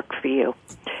longer work for you.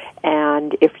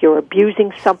 And if you're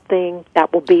abusing something,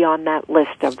 that will be on that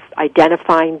list of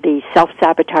identifying the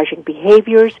self-sabotaging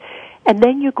behaviors. And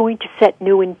then you're going to set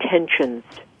new intentions.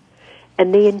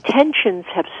 And the intentions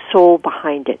have soul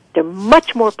behind it. They're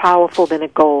much more powerful than a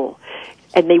goal.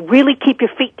 And they really keep your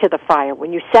feet to the fire.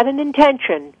 When you set an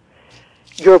intention,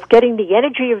 you're getting the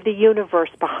energy of the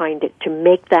universe behind it to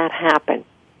make that happen.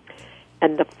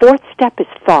 And the fourth step is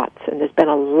thoughts. And there's been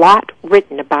a lot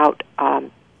written about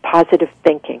positive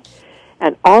thinking.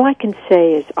 And all I can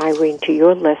say is, Irene, to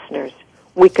your listeners,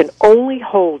 we can only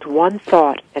hold one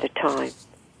thought at a time.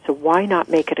 So why not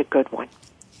make it a good one?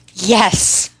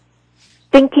 Yes.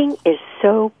 Thinking is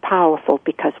so powerful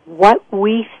because what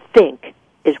we think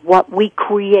is what we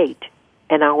create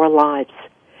in our lives.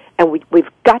 And we've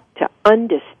got to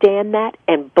understand that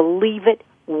and believe it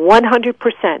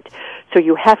 100%. So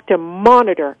you have to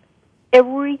monitor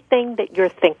everything that you're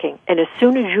thinking. And as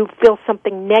soon as you feel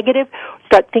something negative,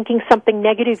 start thinking something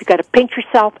negative, you've got to pinch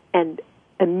yourself and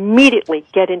immediately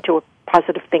get into a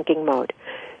positive thinking mode.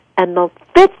 And the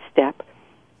fifth step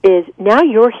is now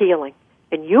you're healing,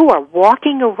 and you are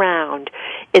walking around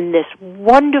in this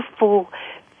wonderful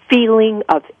feeling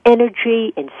of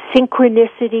energy and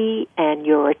synchronicity, and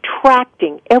you're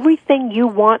attracting everything you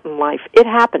want in life. It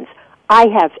happens. I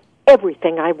have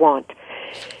everything I want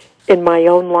in my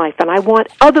own life, and I want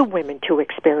other women to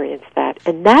experience that.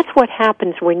 And that's what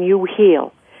happens when you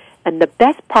heal. And the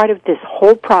best part of this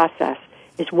whole process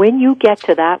is when you get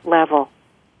to that level,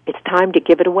 it's time to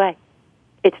give it away.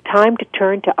 It's time to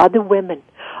turn to other women,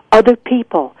 other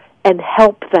people, and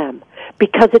help them.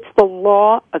 Because it's the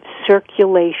law of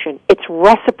circulation. It's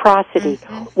reciprocity.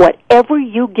 Mm-hmm. Whatever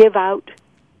you give out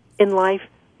in life,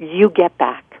 you get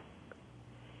back.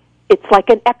 It's like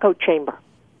an echo chamber.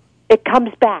 It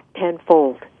comes back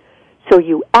tenfold. So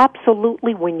you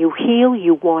absolutely, when you heal,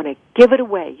 you want to give it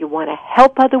away. You want to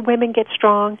help other women get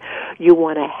strong. You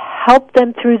want to help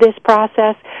them through this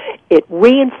process. It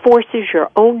reinforces your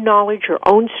own knowledge, your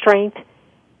own strength.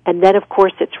 And then, of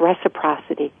course, it's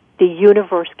reciprocity. The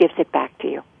universe gives it back to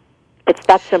you. It's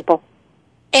that simple.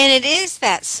 And it is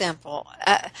that simple.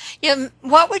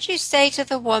 What would you say to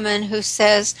the woman who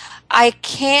says, I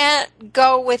can't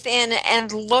go within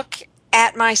and look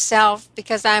at myself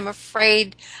because I'm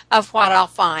afraid of what I'll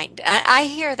find? I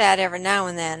hear that every now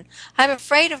and then. I'm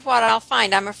afraid of what I'll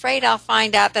find. I'm afraid I'll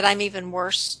find out that I'm even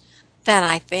worse than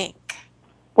I think.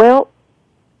 Well,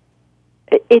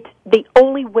 it's the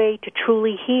only way to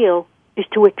truly heal is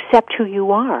to accept who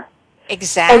you are.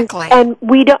 Exactly. And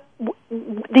we don't.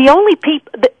 The only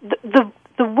people,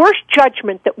 the worst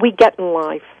judgment that we get in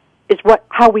life is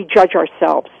how we judge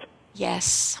ourselves.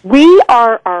 Yes. We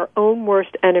are our own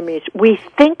worst enemies. We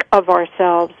think of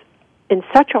ourselves in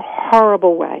such a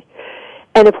horrible way.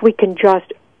 And if we can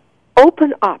just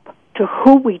open up to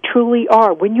who we truly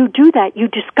are, when you do that, you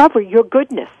discover your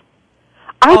goodness.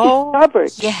 I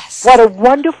discovered what a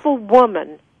wonderful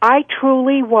woman I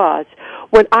truly was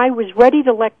when I was ready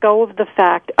to let go of the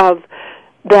fact of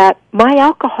that my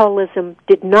alcoholism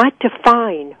did not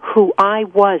define who I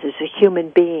was as a human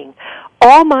being.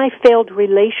 All my failed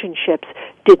relationships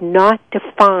did not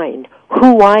define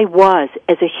who I was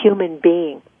as a human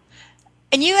being.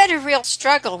 And you had a real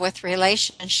struggle with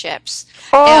relationships.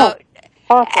 Oh,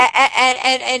 awful.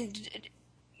 And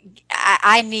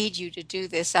I need you to do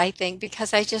this, I think,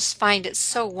 because I just find it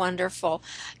so wonderful.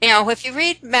 If you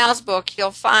read Mal's book,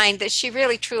 you'll find that she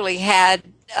really truly had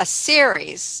a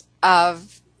series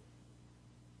of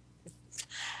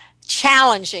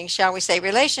challenging, shall we say,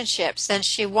 relationships, and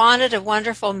she wanted a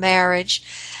wonderful marriage.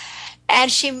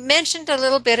 And she mentioned a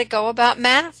little bit ago about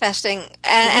manifesting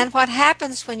and what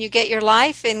happens when you get your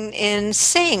life in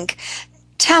sync.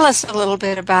 Tell us a little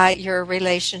bit about your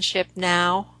relationship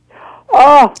now.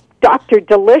 Oh, Dr.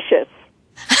 Delicious.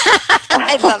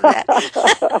 I love that.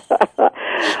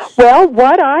 Well,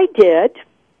 what I did,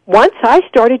 once I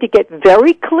started to get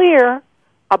very clear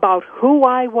about who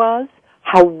I was,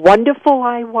 how wonderful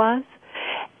I was,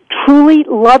 truly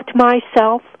loved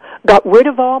myself, got rid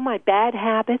of all my bad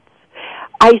habits,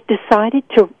 I decided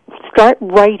to start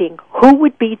writing who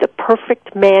would be the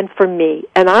perfect man for me.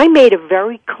 And I made a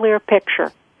very clear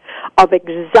picture of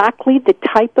exactly the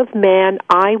type of man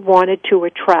I wanted to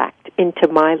attract into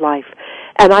my life.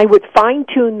 And I would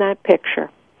fine-tune that picture.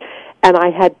 And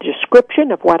I had a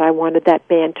description of what I wanted that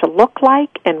man to look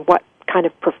like and what kind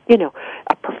of,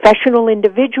 a professional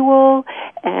individual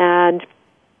and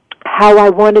how I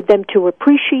wanted them to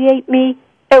appreciate me,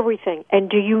 everything. And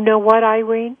do you know what,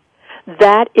 Irene?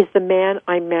 That is the man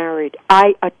I married.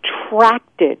 I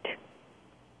attracted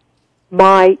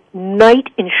my knight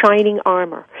in shining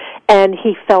armor, and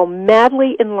he fell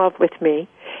madly in love with me,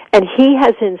 And he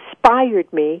has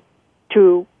inspired me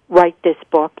to write this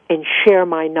book and share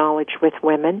my knowledge with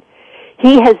women.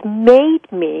 He has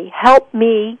helped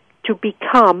me to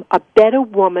become a better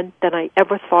woman than I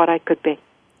ever thought I could be.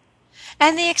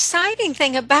 And the exciting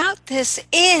thing about this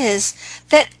is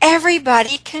that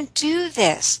everybody can do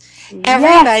this. Yes.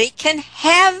 Everybody can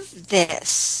have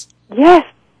this. Yes.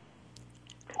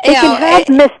 They can have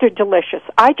Mr. Delicious.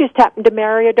 I just happen to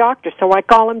marry a doctor, so I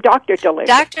call him Dr. Delicious.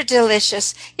 Dr.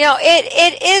 Delicious.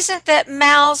 It isn't that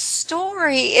Mal's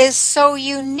story is so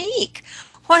unique.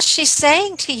 What she's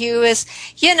saying to you is,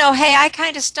 hey, I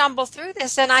kind of stumbled through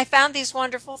this and I found these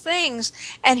wonderful things,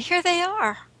 and here they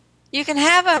are. You can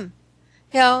have them.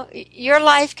 Your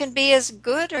life can be as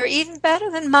good or even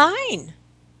better than mine.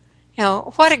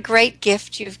 What a great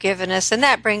gift you've given us. And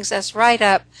that brings us right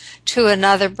up to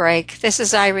another break. This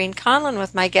is Irene Conlon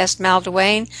with my guest Mal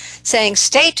Duane saying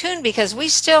stay tuned because we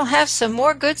still have some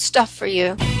more good stuff for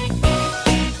you.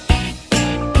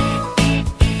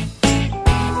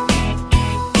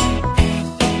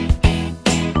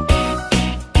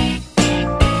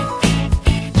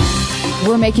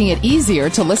 We're making it easier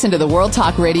to listen to the World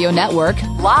Talk Radio Network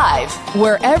live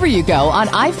wherever you go on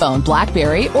iPhone,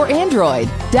 BlackBerry, or Android.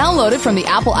 Download it from the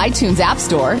Apple iTunes App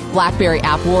Store, BlackBerry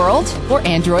App World, or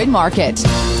Android Market.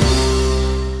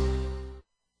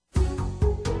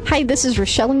 Hi, this is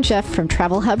Rochelle and Jeff from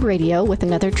Travel Hub Radio with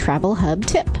another Travel Hub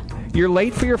tip. You're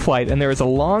late for your flight and there is a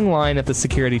long line at the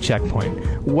security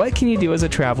checkpoint. What can you do as a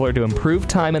traveler to improve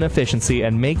time and efficiency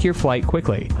and make your flight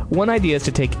quickly? One idea is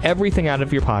to take everything out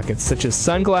of your pockets, such as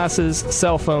sunglasses,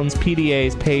 cell phones,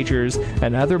 PDAs, pagers,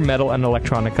 and other metal and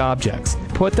electronic objects.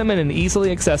 Put them in an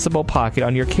easily accessible pocket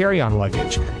on your carry-on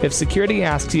luggage. If security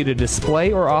asks you to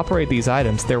display or operate these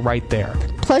items, they're right there.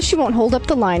 Plus, you won't hold up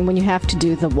the line when you have to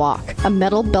do the walk. A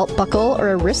metal belt buckle or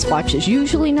a wristwatch is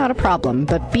usually not a problem,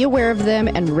 but be aware of them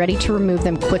and ready to remove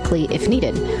them quickly if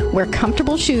needed. Wear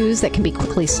comfortable shoes that can be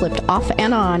quickly slipped off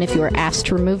and on if you are asked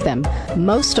to remove them.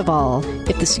 Most of all,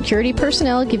 if the security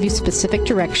personnel give you specific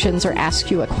directions or ask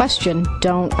you a question,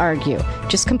 don't argue.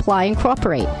 Just comply and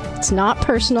cooperate. It's not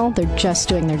personal, they're just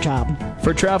doing their job.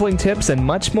 For traveling tips and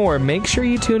much more, make sure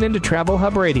you tune into Travel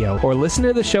Hub Radio or listen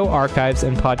to the show archives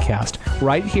and podcast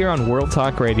right here on World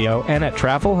Talk Radio and at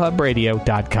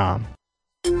TravelHubRadio.com.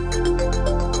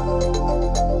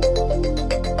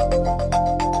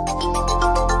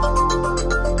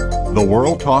 The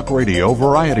World Talk Radio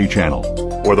Variety Channel,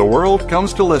 where the world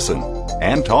comes to listen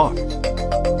and talk.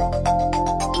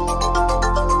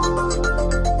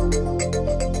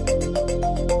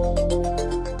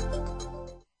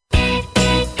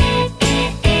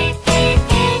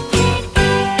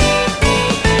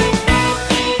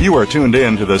 You are tuned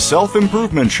in to the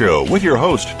Self-Improvement Show with your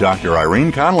host, Dr.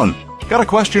 Irene Conlon. Got a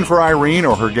question for Irene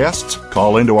or her guests?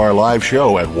 Call into our live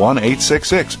show at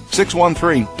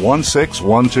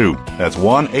 1-866-613-1612. That's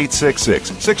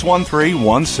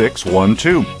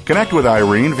 1-866-613-1612. Connect with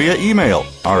Irene via email.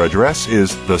 Our address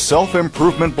is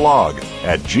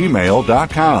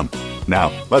theselfimprovementblog@gmail.com.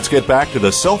 Now, let's get back to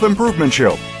the Self-Improvement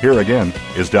Show. Here again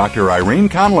is Dr. Irene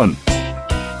Conlon.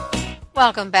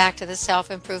 Welcome back to the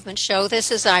Self-Improvement Show.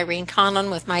 This is Irene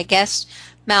Conlon with my guest,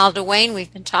 Mal Duane.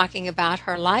 We've been talking about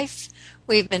her life.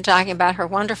 We've been talking about her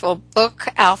wonderful book,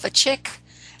 Alpha Chick.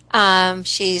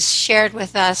 She's shared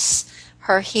with us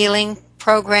her healing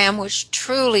program, which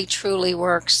truly, truly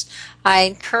works. I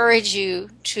encourage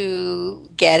you to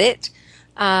get it,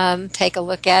 take a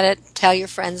look at it, tell your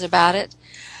friends about it.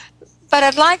 But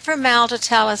I'd like for Mal to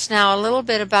tell us now a little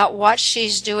bit about what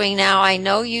she's doing now. I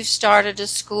know you've started a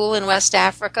school in West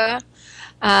Africa.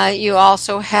 You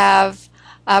also have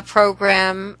a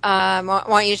program. I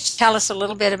want you to tell us a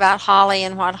little bit about Holly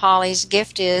and what Holly's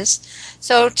gift is.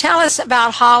 So tell us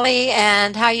about Holly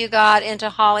and how you got into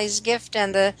Holly's gift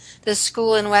and the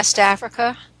school in West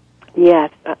Africa.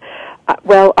 Yes.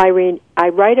 Well, Irene, I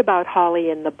write about Holly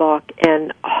in the book,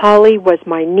 and Holly was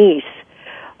my niece,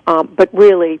 but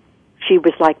really she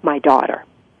was like my daughter.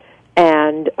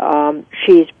 And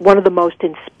she's one of the most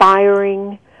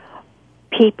inspiring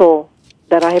people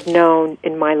that I have known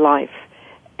in my life.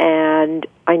 And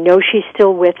I know she's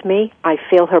still with me. I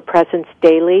feel her presence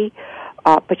daily.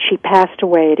 But she passed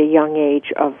away at a young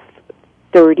age of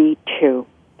 32.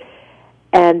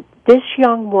 And this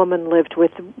young woman lived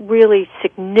with really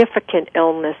significant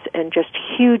illness and just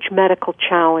huge medical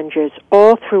challenges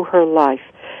all through her life.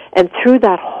 And through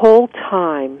that whole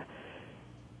time,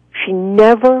 she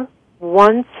never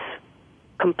once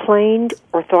complained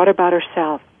or thought about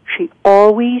herself. She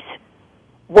always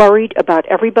worried about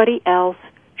everybody else.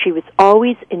 She was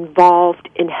always involved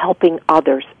in helping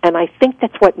others. And I think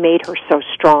that's what made her so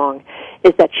strong,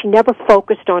 is that she never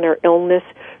focused on her illness.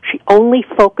 She only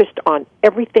focused on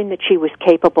everything that she was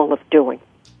capable of doing.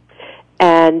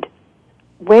 And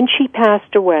when she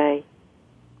passed away,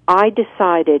 I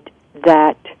decided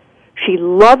that she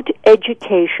loved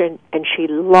education and she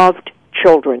loved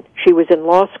children. She was in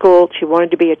law school. She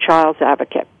wanted to be a child's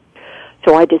advocate.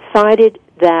 So I decided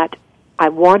that I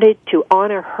wanted to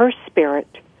honor her spirit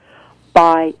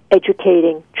by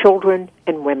educating children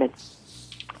and women.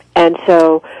 And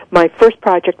so my first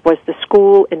project was the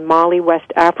school in Mali,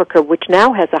 West Africa, which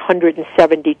now has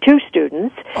 172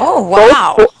 students. Oh,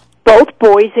 wow. Both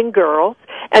boys and girls.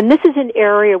 And this is an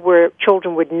area where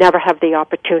children would never have the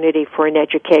opportunity for an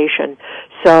education.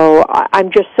 So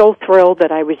I'm just so thrilled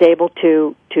that I was able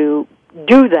to do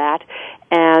that,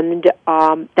 and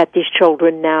that these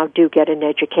children now do get an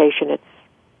education. It's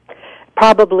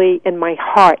probably in my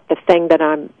heart the thing that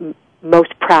I'm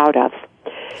most proud of.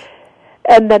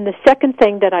 And then the second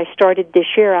thing that I started this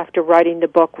year after writing the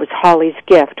book was Holly's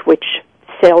Gift, which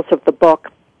sales of the book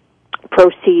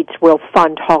proceeds will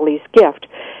fund Holly's Gift.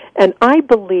 And I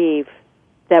believe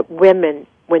that women,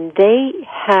 when they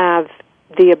have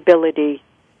the ability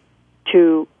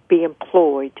to be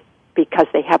employed because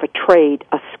they have a trade,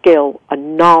 a skill, a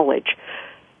knowledge,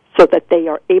 so that they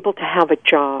are able to have a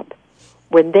job,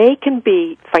 when they can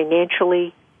be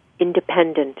financially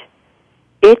independent,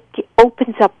 it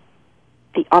opens up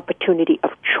the opportunity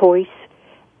of choice.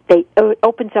 It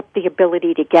opens up the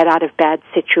ability to get out of bad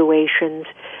situations.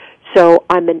 So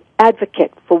I'm an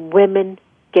advocate for women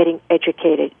getting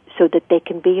educated so that they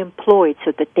can be employed,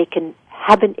 so that they can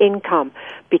have an income,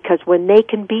 because when they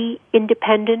can be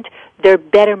independent, they're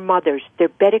better mothers, they're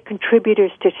better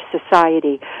contributors to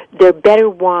society, they're better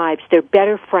wives, they're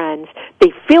better friends,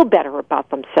 they feel better about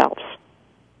themselves.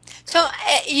 So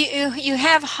you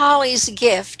have Holly's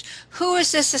Gift. Who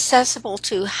is this accessible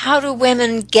to? How do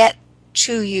women get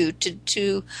to you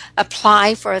to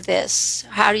apply for this?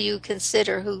 How do you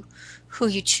consider who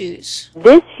you choose?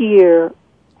 This year,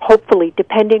 hopefully,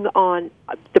 depending on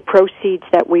the proceeds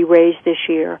that we raise this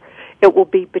year, it will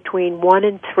be between 1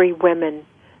 and 3 women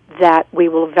that we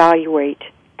will evaluate.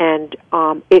 And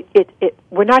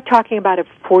we're not talking about a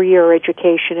 4-year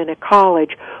education in a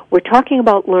college. We're talking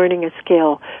about learning a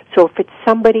skill. So if it's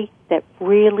somebody that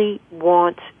really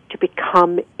wants to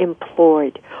become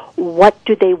employed, what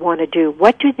do they want to do?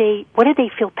 What do they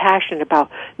feel passionate about?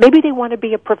 Maybe they want to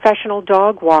be a professional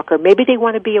dog walker. Maybe they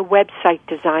want to be a website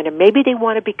designer. Maybe they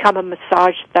want to become a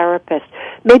massage therapist.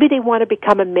 Maybe they want to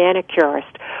become a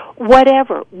manicurist.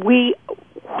 Whatever.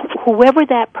 Whoever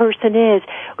that person is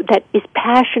that is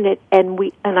passionate and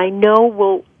I know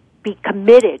will be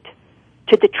committed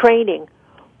to the training,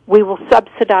 we will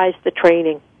subsidize the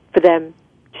training for them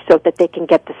so that they can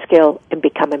get the skill and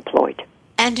become employed.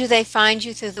 And do they find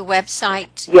you through the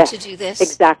website to do this?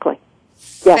 Yes, exactly.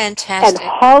 Yes. Fantastic. And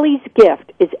Holly's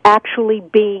Gift is actually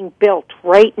being built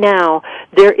right now.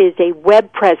 There is a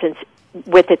web presence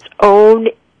with its own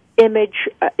image,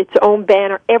 its own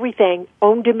banner, everything,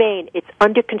 own domain. It's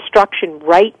under construction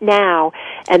right now,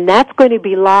 and that's going to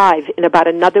be live in about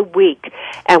another week.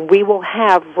 And we will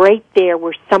have right there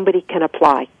where somebody can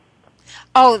apply.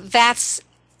 Oh, that's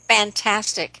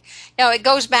fantastic. It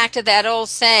goes back to that old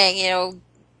saying,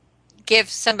 give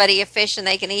somebody a fish and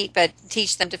they can eat, but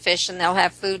teach them to fish and they'll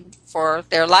have food for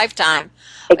their lifetime.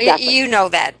 Exactly. You know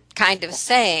that kind of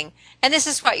saying. And this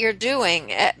is what you're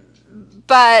doing.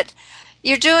 But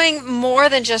you're doing more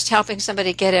than just helping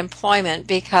somebody get employment,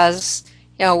 because,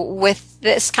 with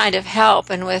this kind of help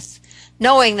and with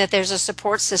knowing that there's a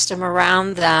support system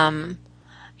around them,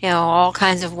 all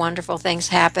kinds of wonderful things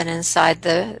happen inside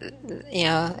the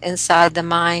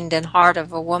mind and heart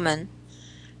of a woman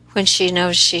when she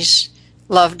knows she's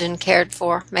loved and cared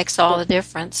for. Makes all the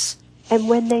difference. And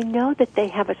when they know that they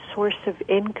have a source of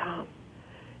income,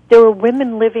 there are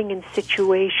women living in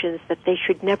situations that they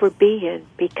should never be in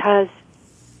because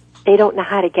they don't know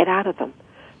how to get out of them,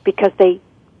 because they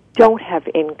don't have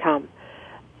income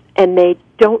and they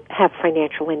don't have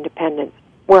financial independence.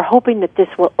 We're hoping that this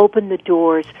will open the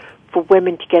doors for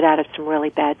women to get out of some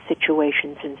really bad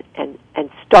situations and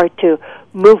start to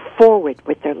move forward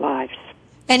with their lives.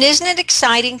 And isn't it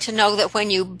exciting to know that when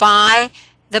you buy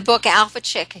the book Alpha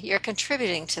Chick, you're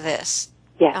contributing to this?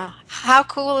 Yeah. How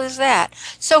cool is that?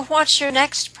 So what's your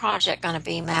next project going to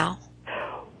be, Mal?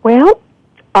 Well,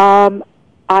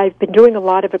 I've been doing a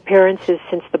lot of appearances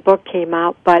since the book came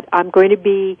out, but I'm going to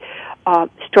be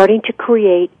starting to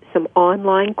create some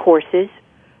online courses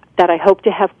that I hope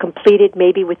to have completed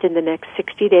maybe within the next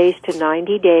 60 days to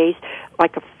 90 days,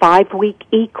 like a 5-week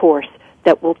e-course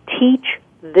that will teach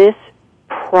this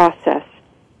process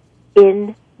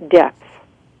in depth.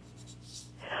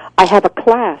 I have a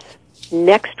class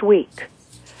next week.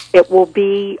 It will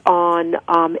be on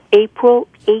April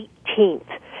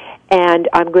 18th, and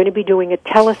I'm going to be doing a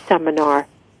teleseminar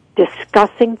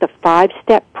discussing the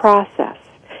 5-step process,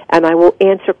 and I will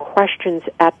answer questions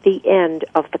at the end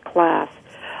of the class.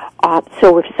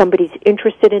 So if somebody's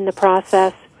interested in the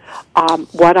process,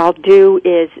 what I'll do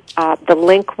is the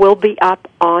link will be up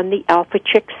on the Alpha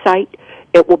Chick site.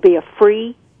 It will be a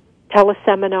free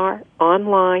teleseminar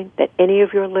online that any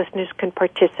of your listeners can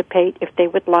participate if they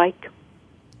would like.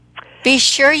 Be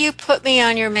sure you put me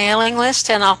on your mailing list,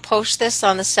 and I'll post this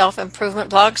on the Self-Improvement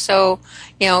blog so,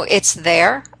 it's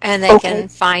there, and they can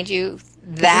find you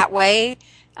that way,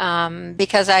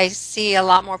 because I see a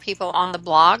lot more people on the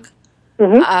blog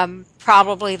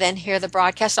probably than hear the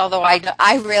broadcast, although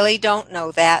I really don't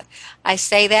know that. I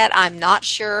say that, I'm not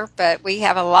sure, but we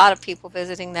have a lot of people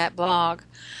visiting that blog.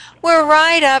 We're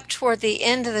right up toward the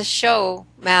end of the show,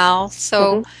 Mal,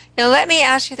 so let me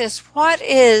ask you this. What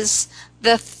is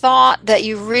the thought that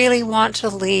you really want to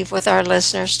leave with our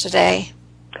listeners today?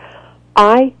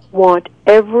 I want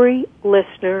every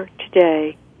listener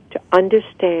today to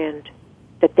understand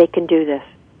that they can do this.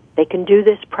 They can do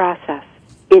this process.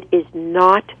 It is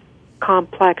not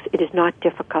complex. It is not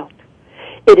difficult.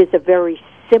 It is a very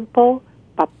simple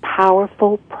but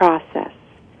powerful process.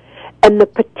 And the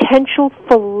potential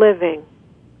for living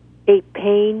a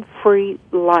pain-free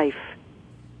life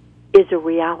is a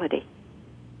reality.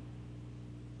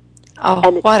 Oh,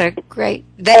 and what a great...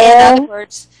 in other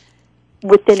words,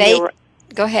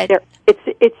 go ahead.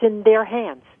 It's in their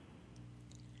hands.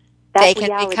 They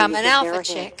can become an alpha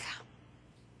chick.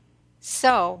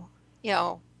 So,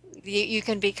 you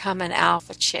can become an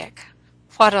alpha chick.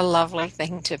 What a lovely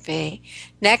thing to be.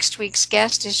 Next week's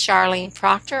guest is Charlene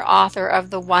Proctor, author of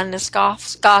The Oneness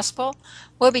Gospel.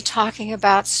 We'll be talking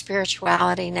about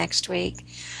spirituality next week.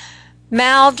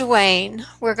 Mal, Duane,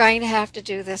 we're going to have to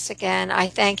do this again. I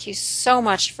thank you so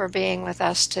much for being with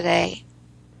us today.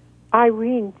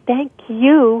 Irene, thank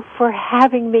you for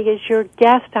having me as your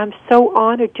guest. I'm so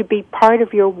honored to be part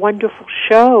of your wonderful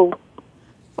show.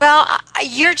 Well,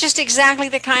 you're just exactly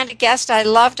the kind of guest I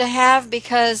love to have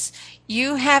because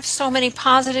you have so many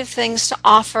positive things to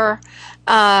offer,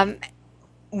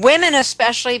 women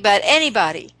especially, but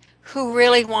anybody who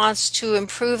really wants to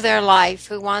improve their life,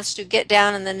 who wants to get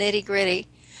down in the nitty-gritty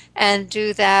and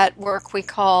do that work we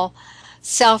call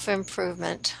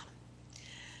self-improvement.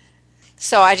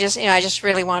 So I just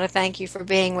really want to thank you for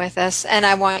being with us, and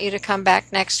I want you to come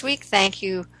back next week. Thank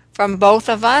you from both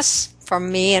of us, from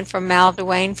me and from Mal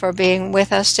Duane, for being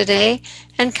with us today,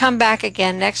 and come back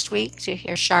again next week to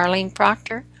hear Charlene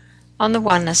Proctor on the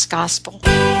Oneness Gospel.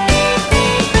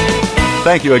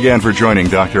 Thank you again for joining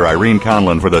Dr. Irene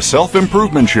Conlon for the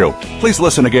Self-Improvement Show. Please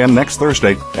listen again next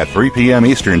Thursday at 3 p.m.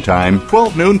 Eastern Time,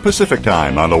 12 noon Pacific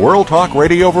Time on the World Talk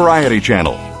Radio Variety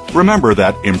Channel. Remember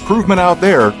that improvement out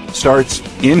there starts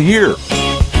in here.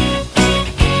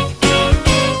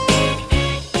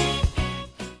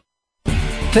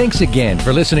 Thanks again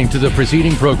for listening to the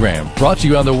preceding program brought to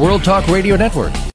you on the World Talk Radio Network.